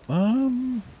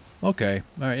 Okay.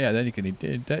 All right. Yeah. Then you can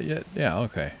eat that. Yeah. Yeah.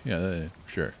 Okay. Yeah.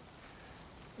 Sure.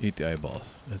 Eat the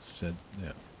eyeballs. That's said.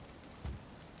 Yeah.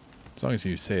 As long as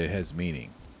you say it has meaning.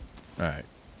 All right.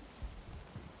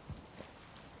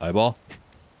 Eyeball.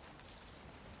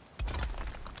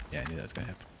 Yeah, I knew that was gonna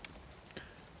happen.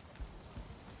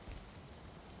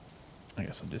 I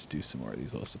guess I'll just do some more of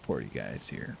these little supporty guys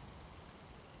here.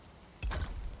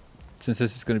 Since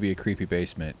this is going to be a creepy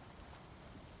basement,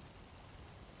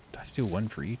 I have to do one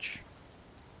for each?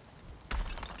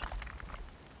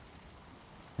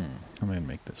 I'm going to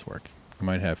make this work. I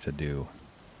might have to do...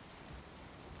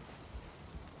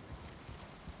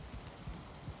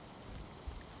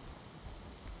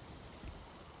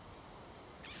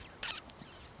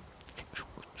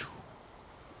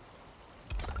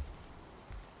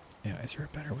 Yeah, is there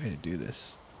a better way to do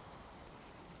this?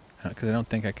 Because I don't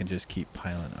think I can just keep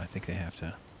piling. I think they have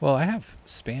to... Well, I have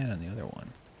span on the other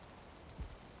one.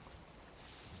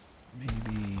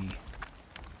 Maybe...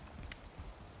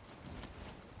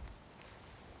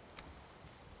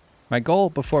 My goal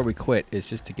before we quit is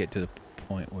just to get to the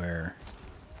point where...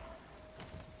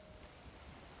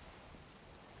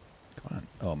 Come on.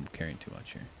 Oh, I'm carrying too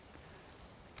much here.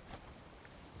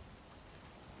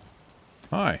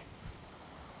 Hi.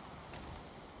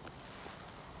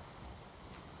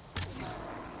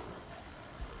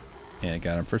 And I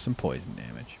got him for some poison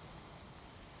damage.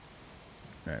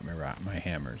 Alright, my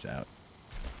hammer's out.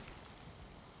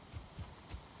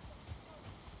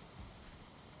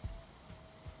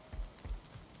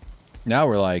 Now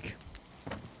we're like,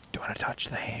 do you want to touch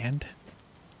the hand?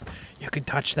 You can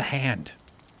touch the hand.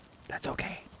 That's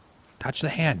okay. Touch the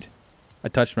hand. I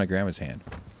touched my grandma's hand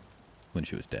when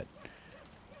she was dead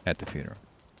at the funeral.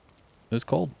 It was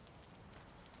cold.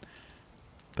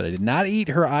 But I did not eat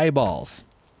her eyeballs.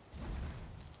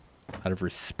 Out of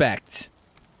respect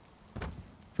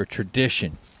for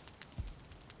tradition.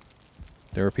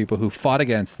 There were people who fought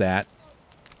against that,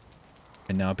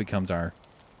 and now it becomes our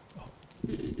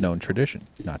known tradition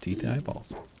not to eat the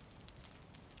eyeballs.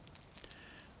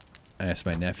 I asked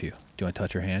my nephew, "Do you want to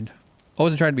touch her hand?" I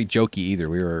wasn't trying to be jokey either.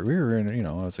 We were in, you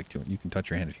know, I was like, "You can touch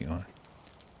her hand if you want."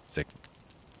 Sick.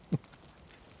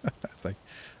 It's like,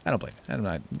 I don't blame you. I'm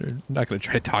not going to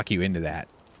try to talk you into that.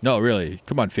 No, really.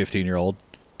 Come on, 15-year-old.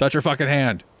 Touch her fucking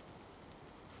hand.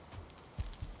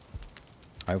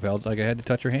 I felt like I had to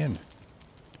touch her hand.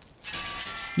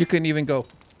 You couldn't even go,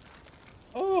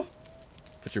 oh,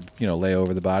 put your, you know, lay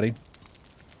over the body.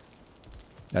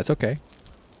 That's okay.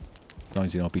 As long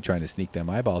as you don't be trying to sneak them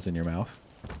eyeballs in your mouth.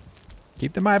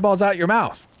 Keep them eyeballs out your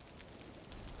mouth.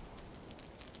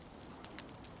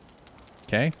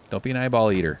 Okay? Don't be an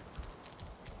eyeball eater.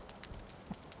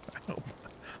 I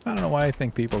don't know why I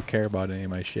think people care about any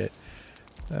of my shit.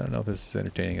 I don't know if this is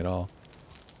entertaining at all.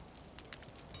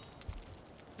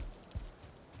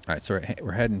 Alright, so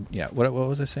we're heading... Yeah, what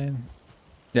was I saying?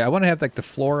 Yeah, I want to have, like, the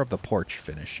floor of the porch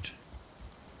finished.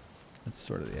 That's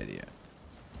sort of the idea.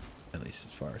 At least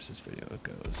as far as this video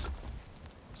goes.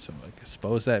 So, like, I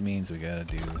suppose that means we gotta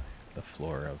do the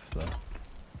floor of the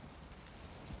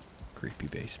creepy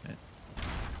basement.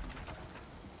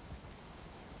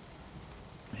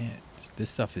 Man, this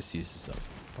stuff just uses up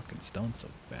fucking stone so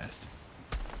fast.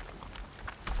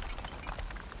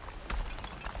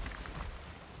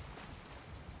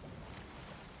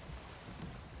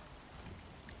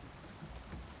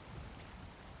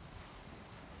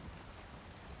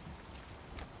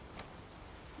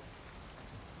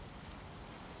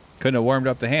 Couldn't have warmed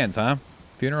up the hands, huh?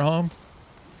 Funeral home?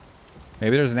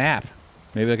 Maybe there's an app.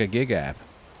 Maybe like a gig app.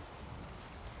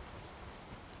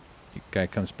 Guy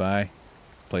comes by,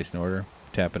 place an order,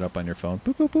 tap it up on your phone.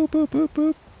 Boop, boop, boop, boop, boop,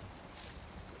 boop.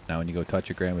 Now when you go touch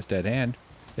your grandma's dead hand,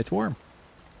 it's warm.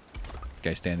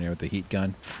 Guy standing there with the heat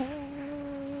gun.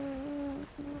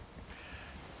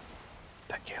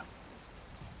 Thank you.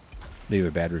 Leave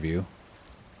a bad review.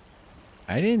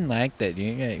 I didn't like that.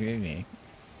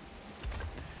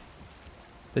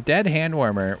 The dead hand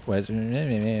warmer was...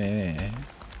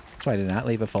 So I did not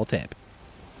leave a full tip.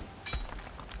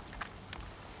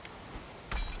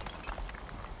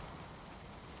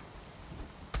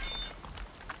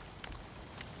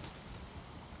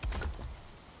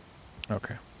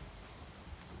 Okay.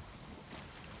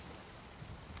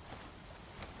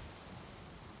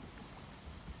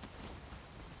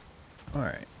 All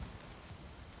right.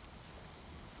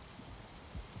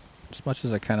 As much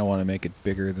as I kind of want to make it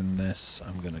bigger than this,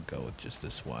 I'm going to go with just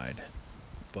this wide.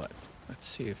 But let's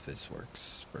see if this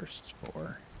works first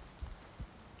for...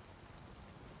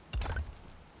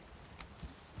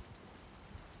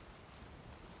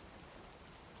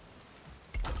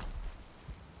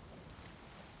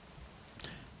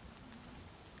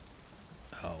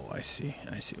 Oh, I see.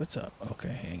 I see what's up. Okay,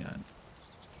 hang on.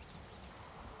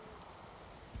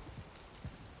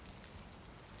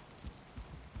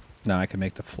 Now I can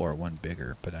make the floor one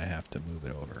bigger, but I have to move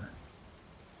it over.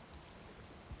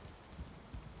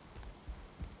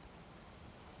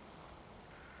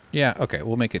 Yeah, okay,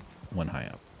 we'll make it one high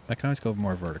up. I can always go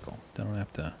more vertical. I don't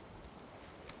have to...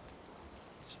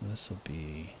 So this will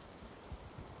be...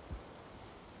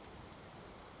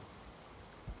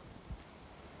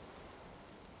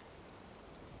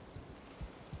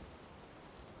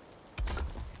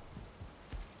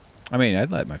 I mean,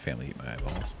 I'd let my family eat my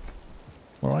eyeballs.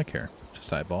 What do I care?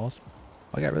 Just eyeballs.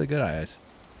 I got really good eyes.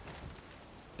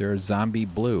 They're zombie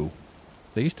blue.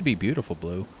 They used to be beautiful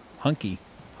blue. Hunky,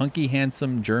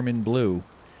 handsome German blue.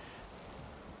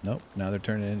 Nope, now they're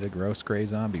turning into gross gray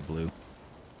zombie blue.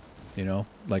 You know,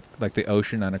 like the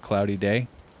ocean on a cloudy day.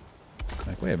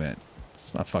 Like, wait a minute.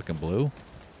 It's not fucking blue.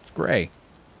 It's gray.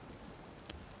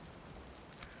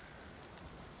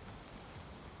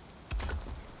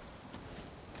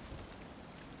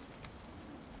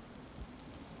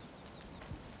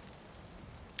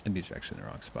 And these are actually in the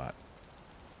wrong spot.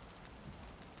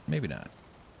 Maybe not.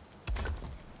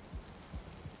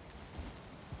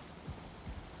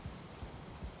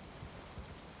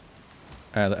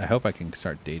 I hope I can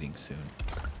start dating soon.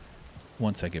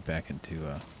 Once I get back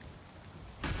into,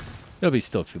 it'll be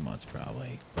still a few months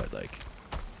probably, but like,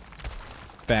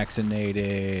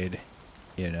 vaccinated,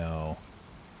 you know,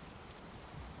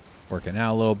 working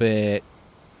out a little bit.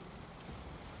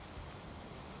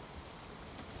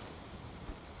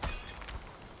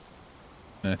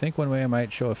 And I think one way I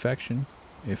might show affection,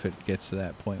 if it gets to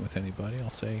that point with anybody, I'll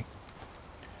say,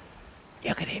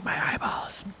 you can eat my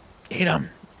eyeballs. Eat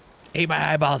them. Eat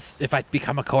my eyeballs if I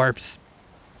become a corpse.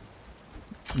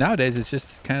 Nowadays, it's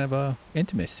just kind of a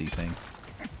intimacy thing.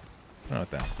 I don't know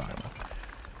what the hell I'm talking about.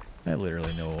 I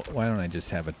literally know. Why don't I just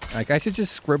have a... Like, I should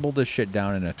just scribble this shit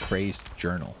down in a crazed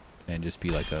journal and just be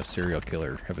like a serial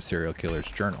killer. Have a serial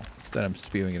killer's journal. Instead, I'm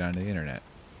spewing it onto the internet.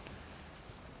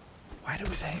 Why do we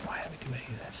do any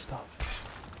of that stuff?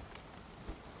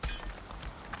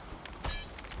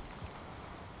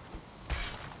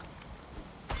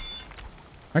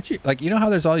 Aren't you, like, you know how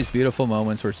there's all these beautiful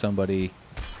moments where some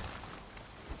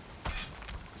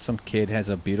kid has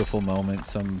a beautiful moment,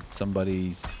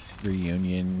 somebody's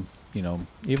reunion, you know,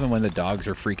 even when the dogs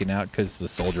are freaking out because the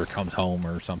soldier comes home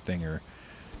or something, or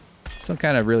some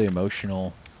kind of really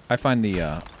emotional. I find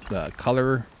the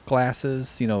color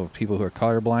glasses, you know, people who are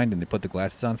colorblind and they put the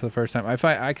glasses on for the first time.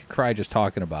 I could cry just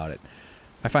talking about it.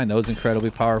 I find those incredibly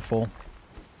powerful.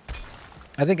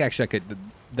 I think actually I could.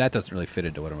 That doesn't really fit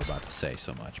into what I'm about to say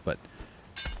so much, but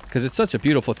because it's such a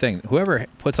beautiful thing. Whoever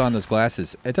puts on those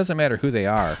glasses, it doesn't matter who they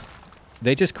are,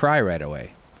 they just cry right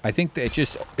away. I think that it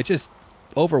just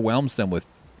overwhelms them with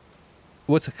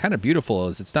what's kind of beautiful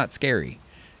is it's not scary.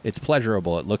 It's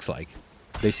pleasurable, it looks like.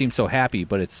 They seem so happy,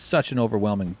 but it's such an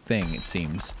overwhelming thing, it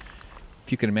seems.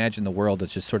 If you can imagine the world,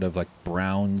 it's just sort of like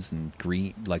browns and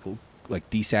green, like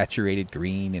desaturated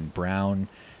green and brown,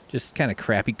 just kind of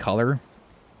crappy color.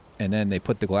 And then they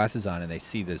put the glasses on and they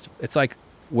see this. It's like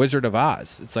Wizard of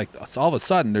Oz. It's like all of a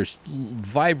sudden there's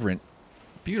vibrant,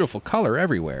 beautiful color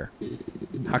everywhere.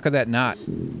 How could that not?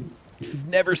 You've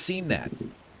never seen that.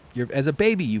 As a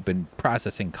baby, you've been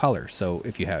processing color. So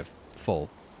if you have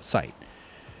full sight.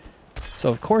 So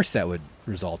of course that would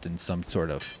result in some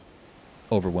sort of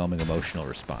overwhelming emotional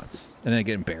response. And then they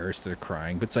get embarrassed, they're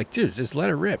crying. But it's like, dude, just let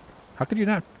it rip. How could you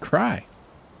not cry?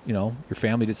 You know, your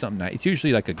family did something nice. It's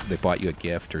usually like they bought you a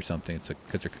gift or something. It's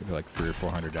because they're like $300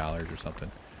 or $400 or something.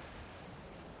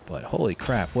 But holy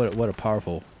crap, what a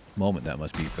powerful moment that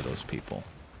must be for those people.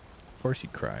 Of course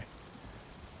you'd cry.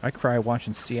 I cry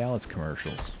watching Cialis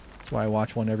commercials. That's why I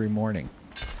watch one every morning.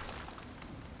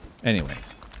 Anyway,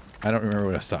 I don't remember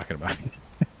what I was talking about.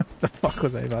 What the fuck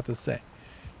was I about to say?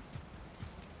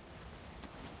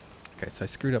 Okay, so I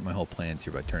screwed up my whole plans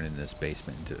here by turning this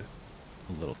basement into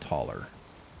a little taller.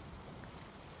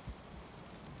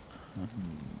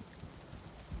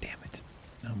 Damn it.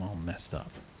 Now I'm all messed up.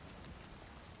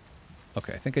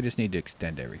 Okay, I think I just need to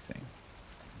extend everything.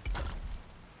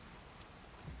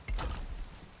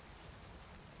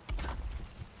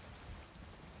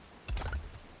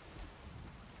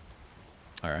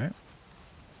 Alright.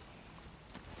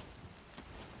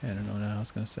 Yeah, I don't know what I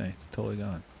was going to say. It's totally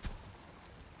gone.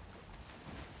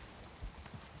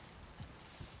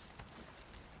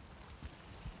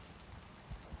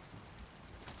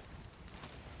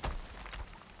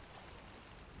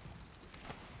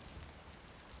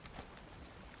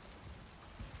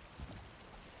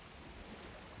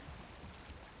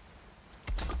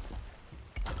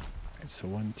 So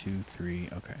 1, 2, 3.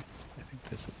 Okay, I think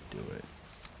this will do it.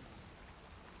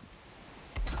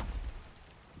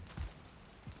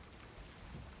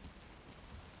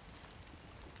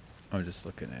 I'm just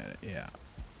looking at it. Yeah.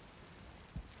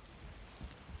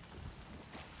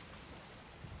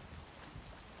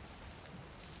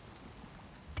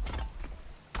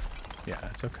 Yeah,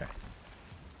 it's okay.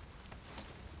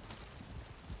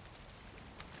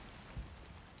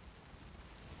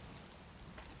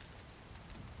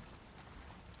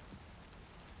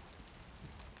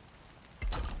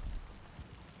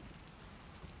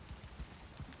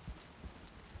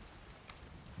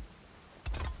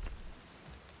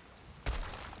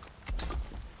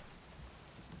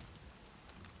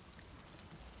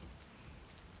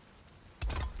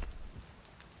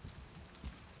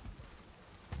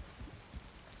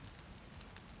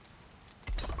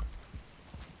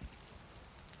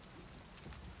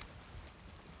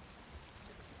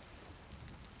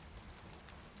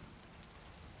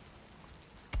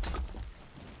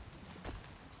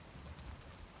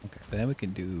 Then we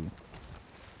can do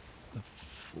the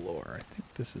floor. I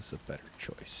think this is a better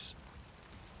choice.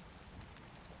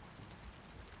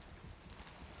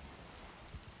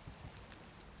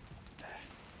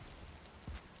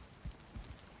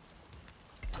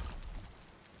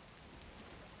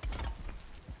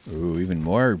 Ooh, even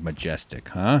more majestic,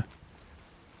 huh?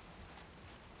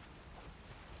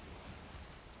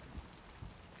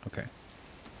 Okay.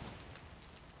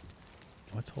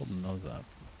 What's holding those up?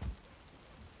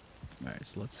 Alright,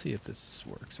 so let's see if this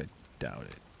works. I doubt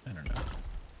it. I don't know.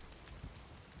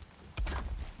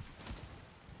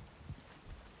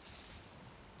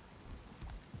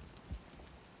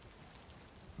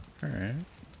 Alright.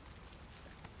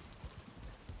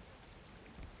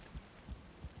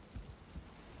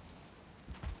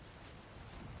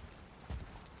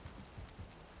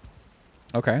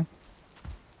 Okay.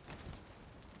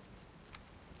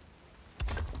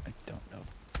 I don't know.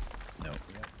 Nope.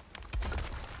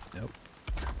 Nope.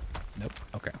 Nope.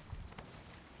 Okay.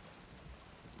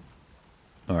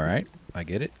 Alright. I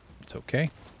get it. It's okay.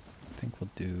 I think we'll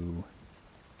do...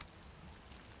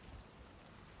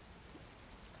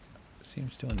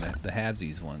 Seems doing that. The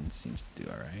halvesies one seems to do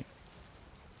alright.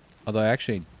 Although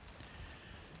actually...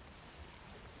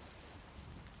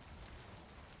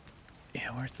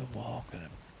 Yeah, where's the wall gonna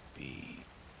be?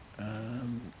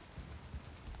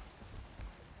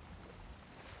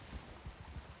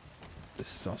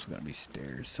 This is also gonna be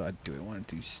stairs, so do I want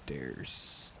to do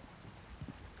stairs?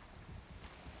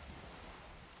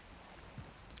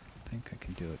 I think I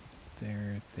can do it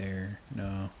there,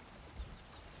 no.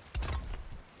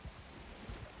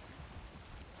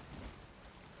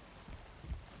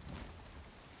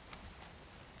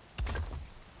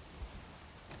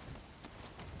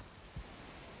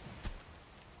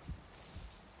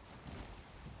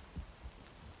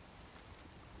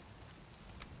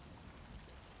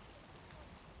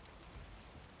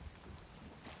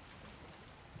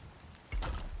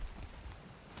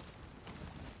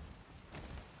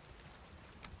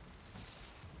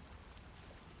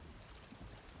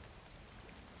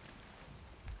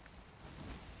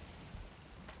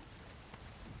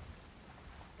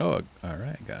 Oh,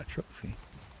 alright, I got a trophy.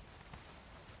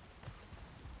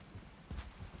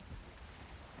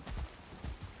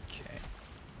 Okay.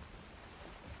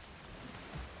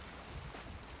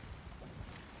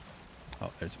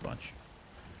 Oh, there's a bunch.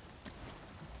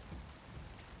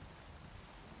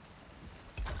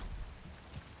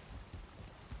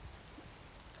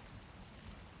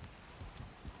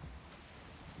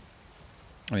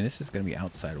 I mean, this is going to be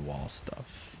outside wall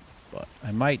stuff, but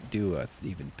I might do a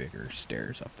even bigger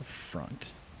stairs up the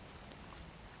front.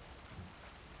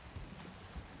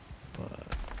 But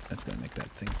that's going to make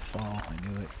that thing fall. I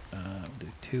knew it. We'll do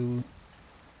 2.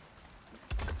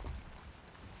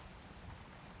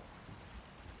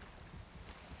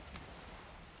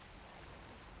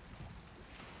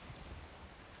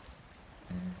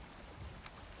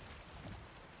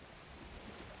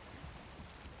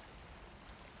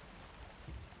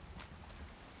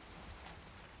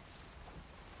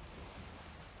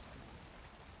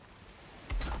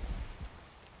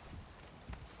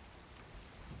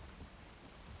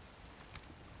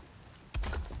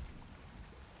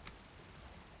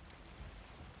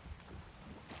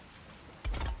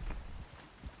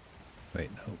 Wait,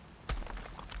 no.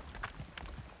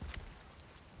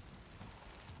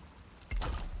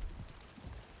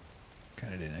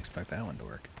 Kind of didn't expect that one to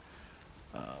work.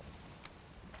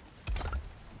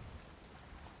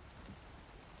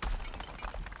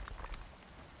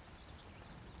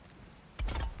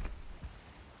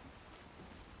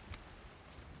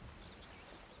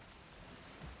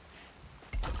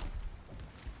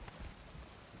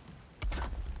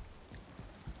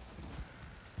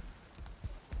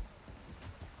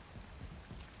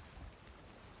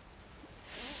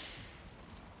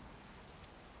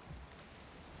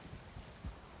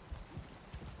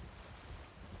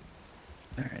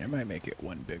 Alright, I might make it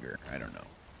one bigger. I don't know.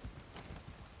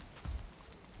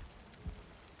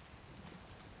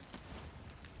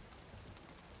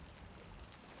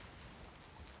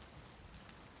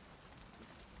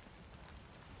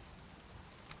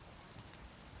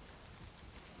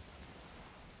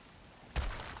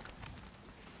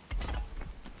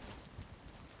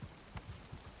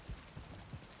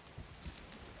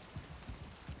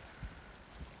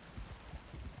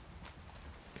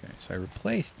 Okay, so I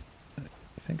replaced...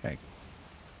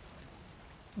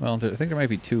 Well, I think there might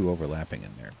be 2 overlapping in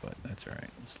there, but that's all right.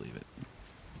 Let's leave it.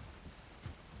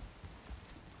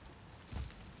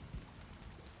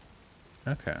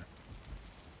 Okay.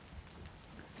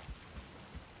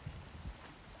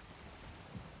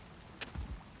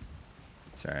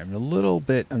 Sorry, I'm a little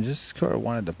bit... I'm just sort of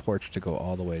wanted the porch to go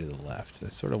all the way to the left. I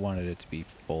sort of wanted it to be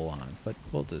full on, but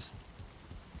we'll just...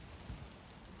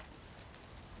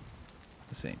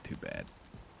 This ain't too bad.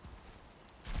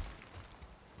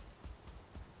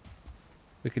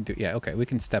 We can do... Yeah, okay, we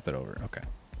can step it over. Okay.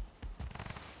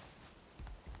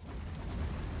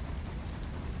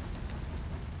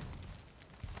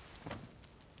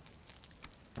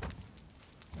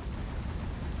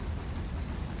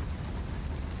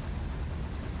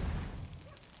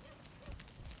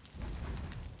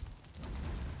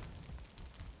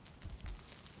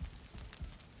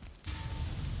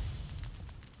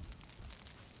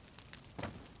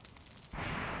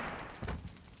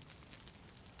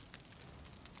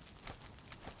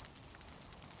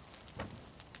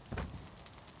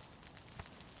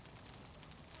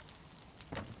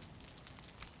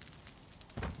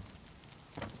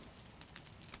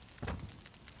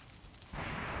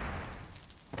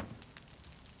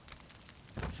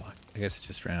 I guess it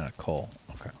just ran out of coal.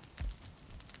 Okay.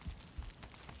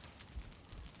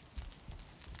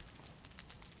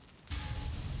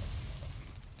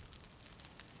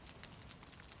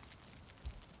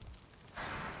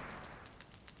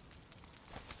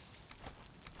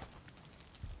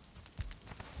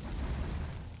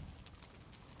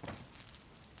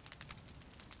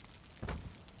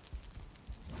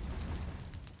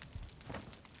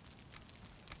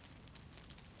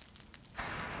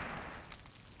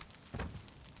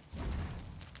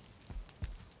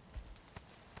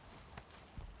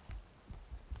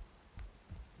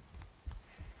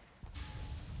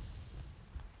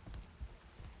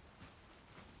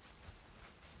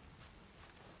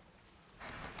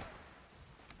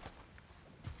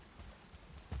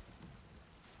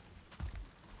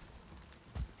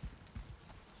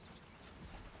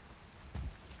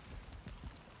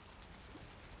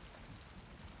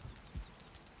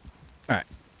 All right.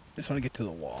 Just want to get to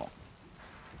the wall.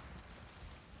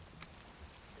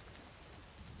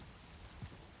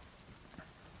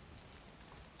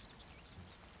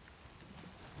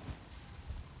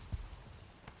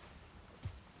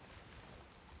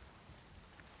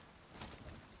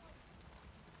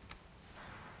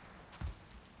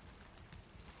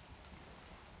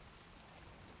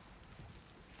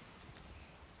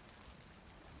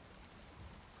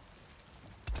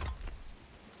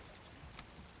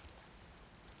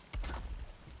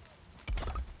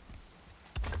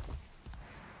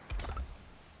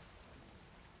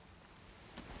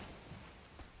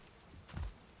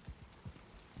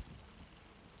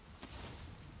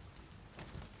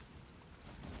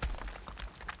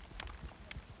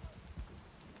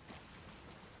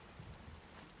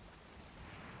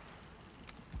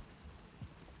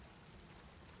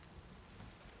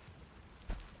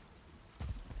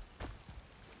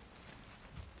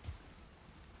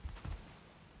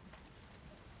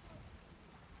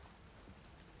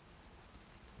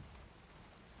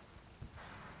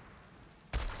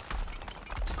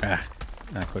 Ah,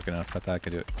 not quick enough. I thought I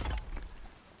could do it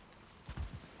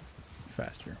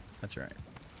faster. That's right.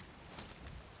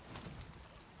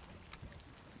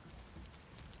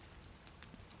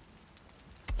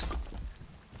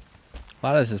 A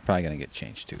lot of this is probably going to get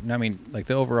changed too. I mean, like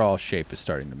the overall shape is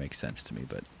starting to make sense to me,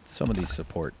 but some of these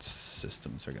support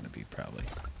systems are going to be probably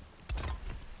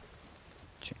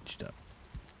changed up.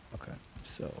 Okay,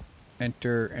 so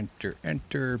enter, enter,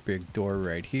 enter. Big door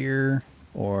right here.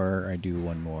 Or I do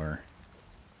one more.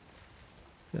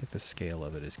 I feel like the scale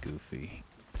of it is goofy.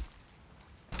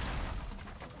 I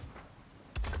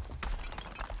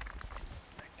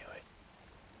knew it.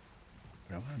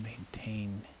 But I want to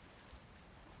maintain.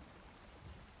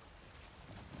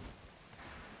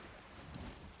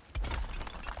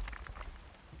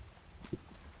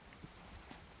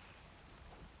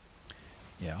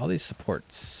 Yeah, all these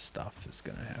support stuff is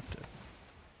going to have to.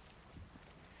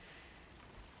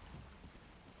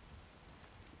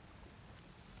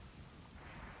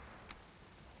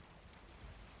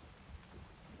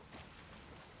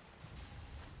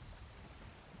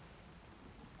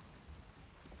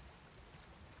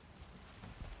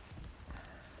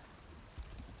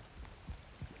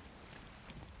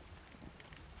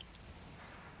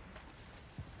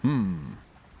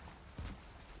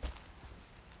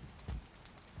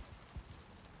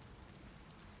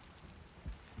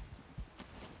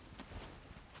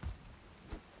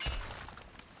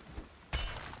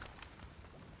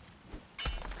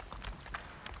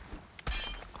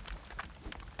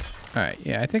 All right,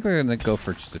 yeah, I think we're going to go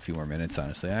for just a few more minutes,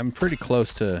 honestly. I'm pretty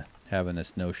close to having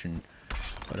this notion,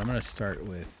 but I'm going to start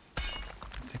with,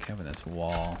 I think, having this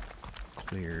wall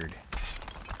cleared.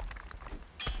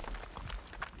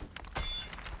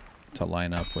 to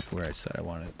line up with where I said I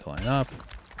wanted it to line up.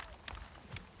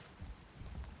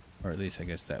 Or at least I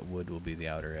guess that wood will be the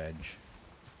outer edge.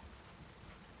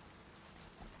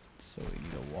 So we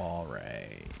need a wall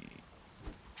right.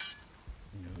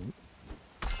 Nope.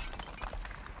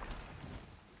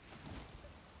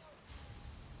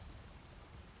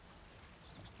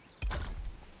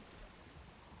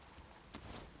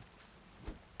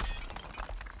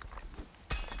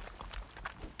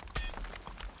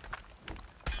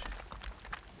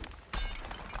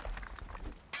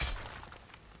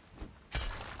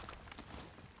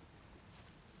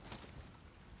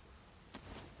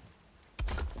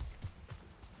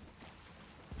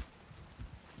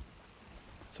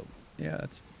 So yeah,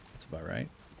 that's about right.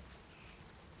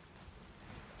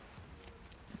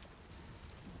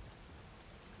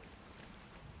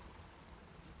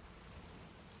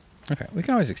 Okay, we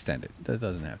can always extend it. That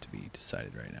doesn't have to be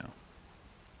decided right now.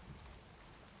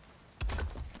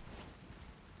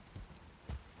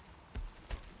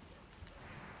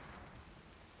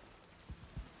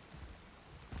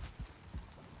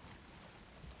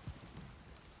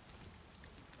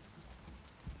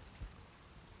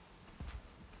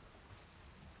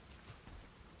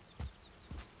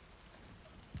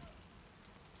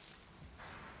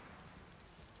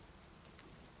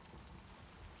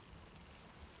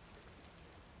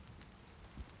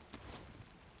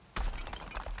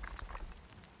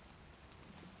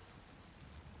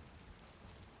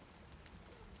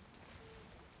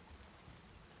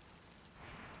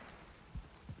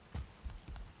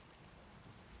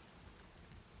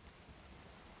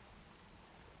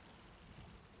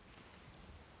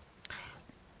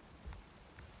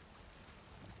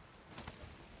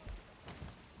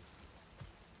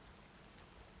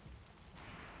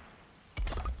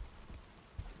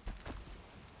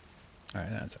 All right,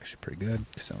 that's actually pretty good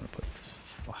because I'm gonna put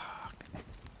fuck.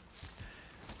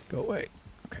 Go away.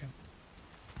 Okay.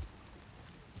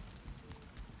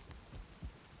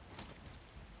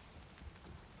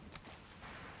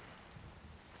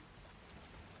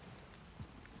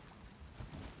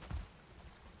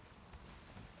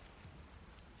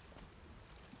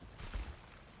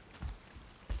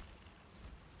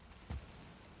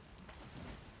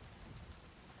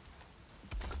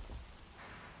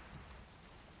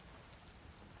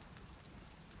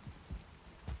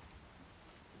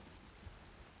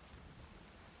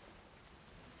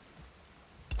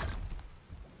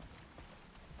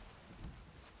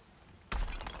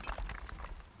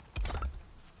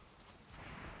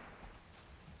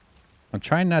 I'm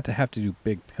trying not to have to do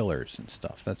big pillars and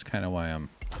stuff. That's kind of why I'm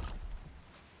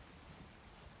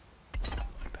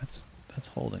like that's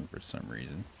holding for some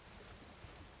reason.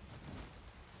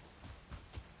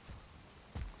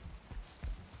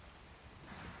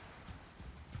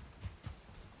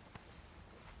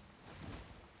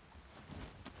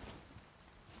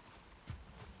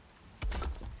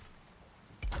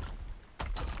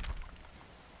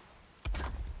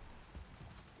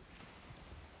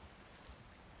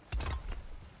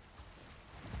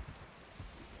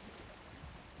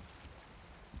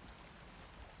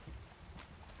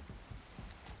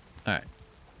 All right.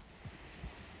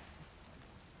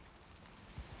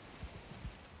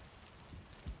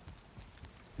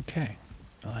 Okay,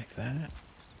 I like that.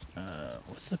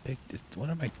 What's the big? What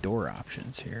are my door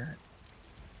options here?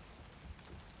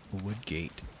 A wood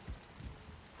gate.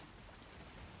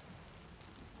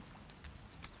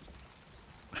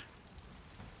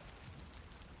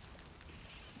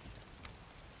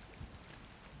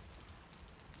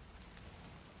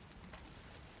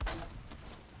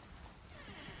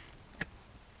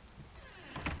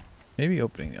 Maybe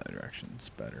opening the other direction is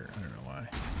better. I don't know why.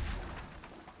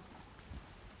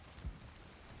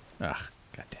 Ugh,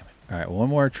 god damn it. All right, one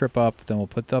more trip up, then we'll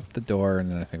put up the door, and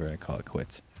then I think we're gonna call it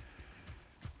quits.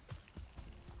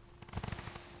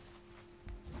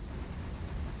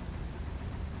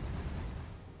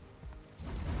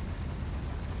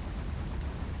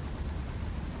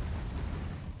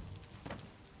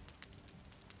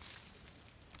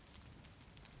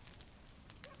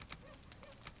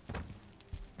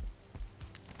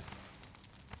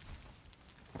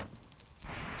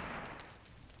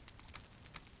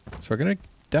 So we're gonna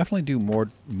definitely do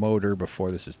more motor before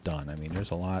this is done. I mean,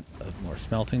 there's a lot of more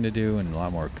smelting to do and a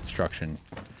lot more construction,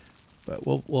 but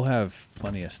we'll have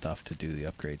plenty of stuff to do the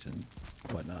upgrades and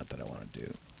whatnot that I want to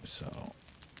do. So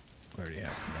we already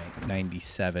have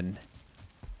 97,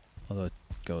 although it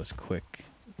goes quick,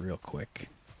 real quick.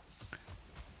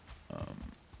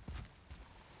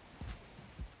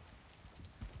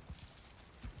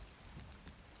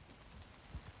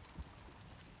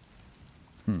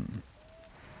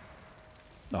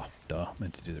 Oh, duh,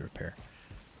 meant to do the repair.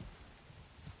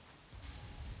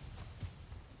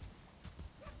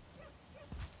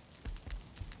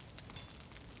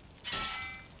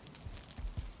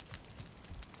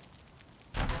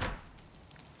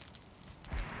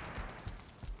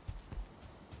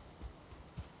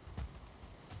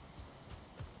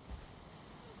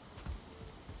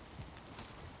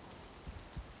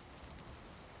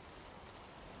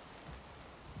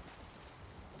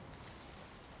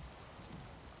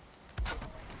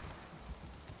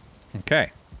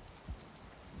 Okay.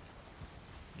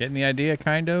 Getting the idea,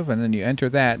 kind of, and then you enter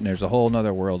that, and there's a whole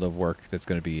nother world of work that's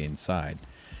going to be inside.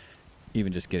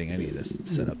 Even just getting any of this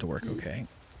set up to work, okay.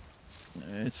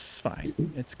 It's fine.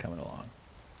 It's coming along.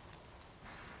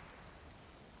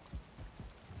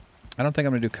 I don't think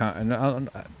I'm going to do...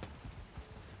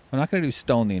 I'm not going to do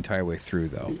stone the entire way through,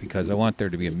 though, because I want there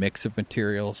to be a mix of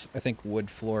materials. I think wood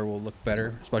floor will look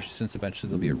better, especially since eventually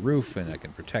there'll be a roof, and I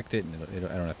can protect it, and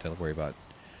I don't have to worry about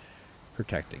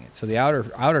protecting it. So the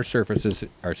outer surfaces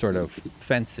are sort of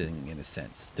fencing, in a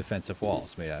sense. Defensive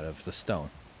walls made out of the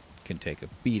stone. Can take a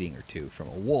beating or two from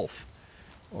a wolf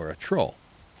or a troll,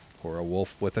 or a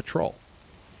wolf with a troll.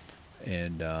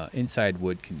 And inside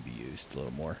wood can be used a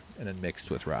little more, and then mixed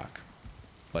with rock.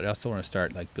 But I also want to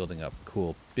start like building up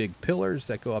cool big pillars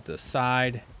that go up the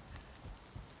side.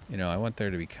 You know, I want there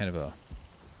to be kind of a,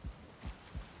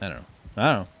 I don't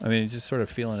know. I mean, just sort of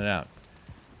feeling it out.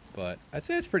 But I'd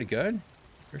say it's pretty good.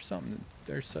 There's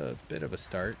a bit of a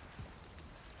start.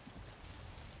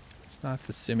 It's not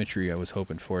the symmetry I was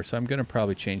hoping for, so I'm going to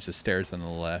probably change the stairs on the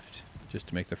left just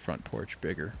to make the front porch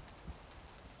bigger.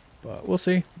 But we'll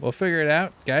see. We'll figure it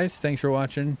out. Guys, thanks for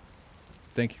watching.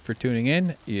 Thank you for tuning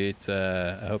in. It's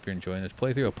I hope you're enjoying this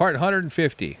playthrough. Part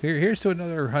 150. Here's to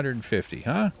another 150,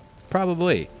 huh?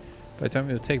 Probably. By the time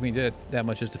it'll take me that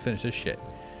much just to finish this shit.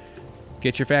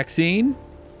 Get your vaccine.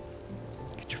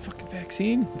 Get your fucking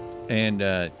vaccine. And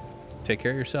take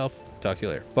care of yourself. Talk to you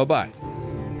later. Bye-bye.